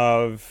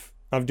of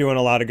doing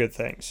a lot of good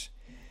things.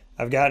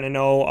 I've gotten to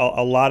know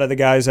a lot of the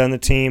guys on the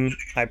team.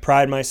 I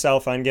pride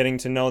myself on getting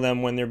to know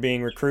them when they're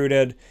being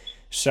recruited.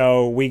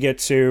 So we get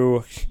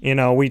to, you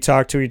know, we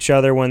talk to each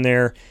other when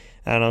they're,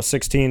 I don't know,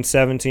 16,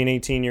 17,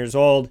 18 years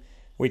old.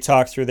 We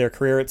talk through their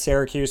career at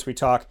Syracuse. We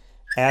talk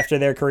after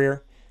their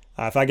career.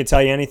 If I could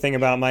tell you anything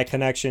about my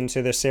connection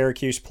to the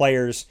Syracuse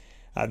players,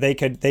 they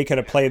could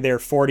have played there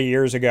 40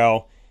 years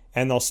ago,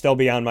 and they'll still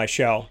be on my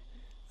show.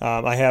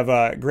 I have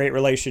a great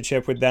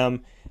relationship with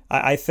them.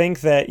 I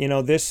think that, you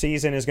know, this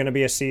season is going to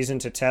be a season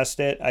to test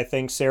it. I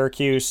think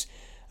Syracuse,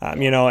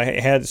 you know,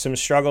 had some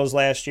struggles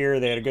last year.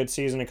 They had a good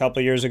season a couple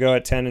of years ago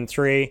at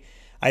 10-3.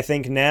 I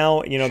think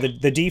now, you know,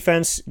 the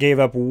defense gave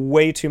up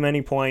way too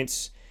many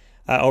points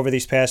over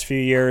these past few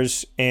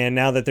years, and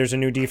now that there's a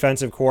new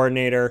defensive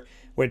coordinator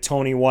with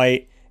Tony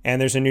White, and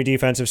there's a new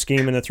defensive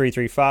scheme in the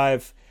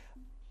 3-3-5,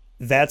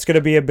 that's going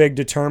to be a big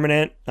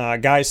determinant.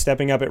 Guys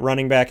stepping up at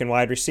running back and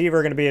wide receiver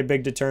are going to be a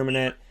big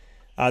determinant.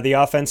 The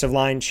offensive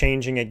line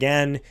changing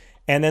again,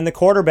 and then the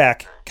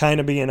quarterback kind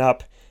of being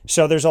up.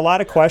 So there's a lot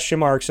of question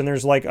marks, and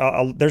there's like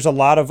there's a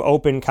lot of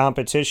open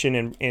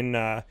competition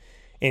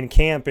in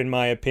camp, in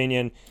my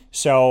opinion.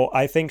 So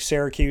I think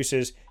Syracuse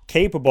is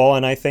capable,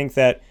 and I think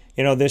that,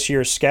 you know, this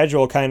year's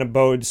schedule kind of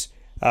bodes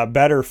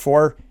better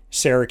for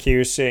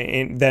Syracuse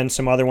than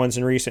some other ones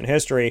in recent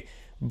history.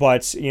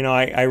 But, you know,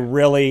 I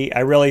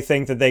really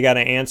think that they got to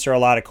answer a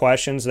lot of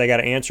questions. They got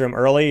to answer them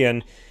early,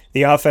 and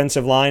the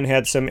offensive line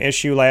had some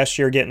issue last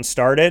year getting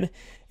started,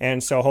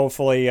 and so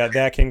hopefully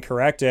that can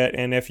correct it.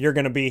 And if you're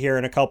going to be here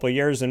in a couple of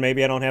years, then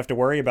maybe I don't have to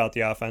worry about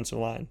the offensive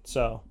line.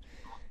 So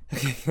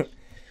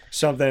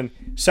something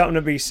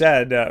to be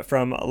said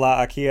from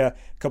La'akea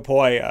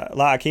Kapoi.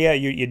 La'akea,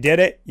 you did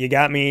it. You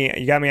got me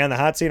on the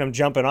hot seat. I'm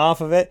jumping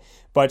off of it,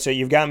 but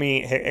you've got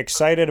me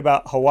excited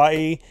about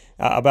Hawaii,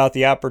 about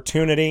the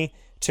opportunity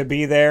to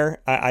be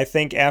there. I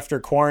think after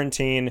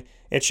quarantine,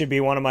 it should be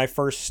one of my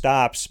first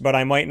stops, but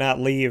I might not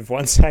leave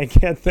once I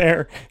get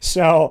there.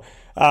 So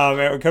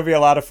it could be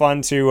a lot of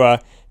fun to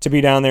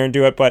be down there and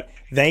do it. But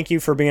thank you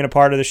for being a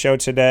part of the show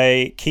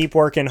today. Keep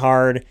working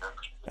hard.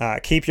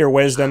 Keep your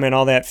wisdom and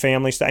all that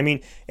family stuff. I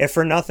mean, if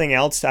for nothing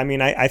else, I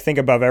mean, I think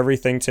above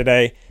everything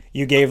today,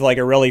 you gave like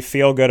a really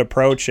feel-good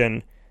approach.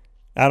 And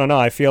I don't know,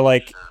 I feel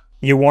like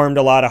you warmed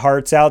a lot of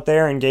hearts out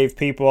there and gave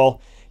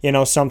people, you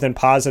know, something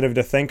positive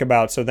to think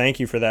about. So thank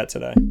you for that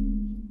today.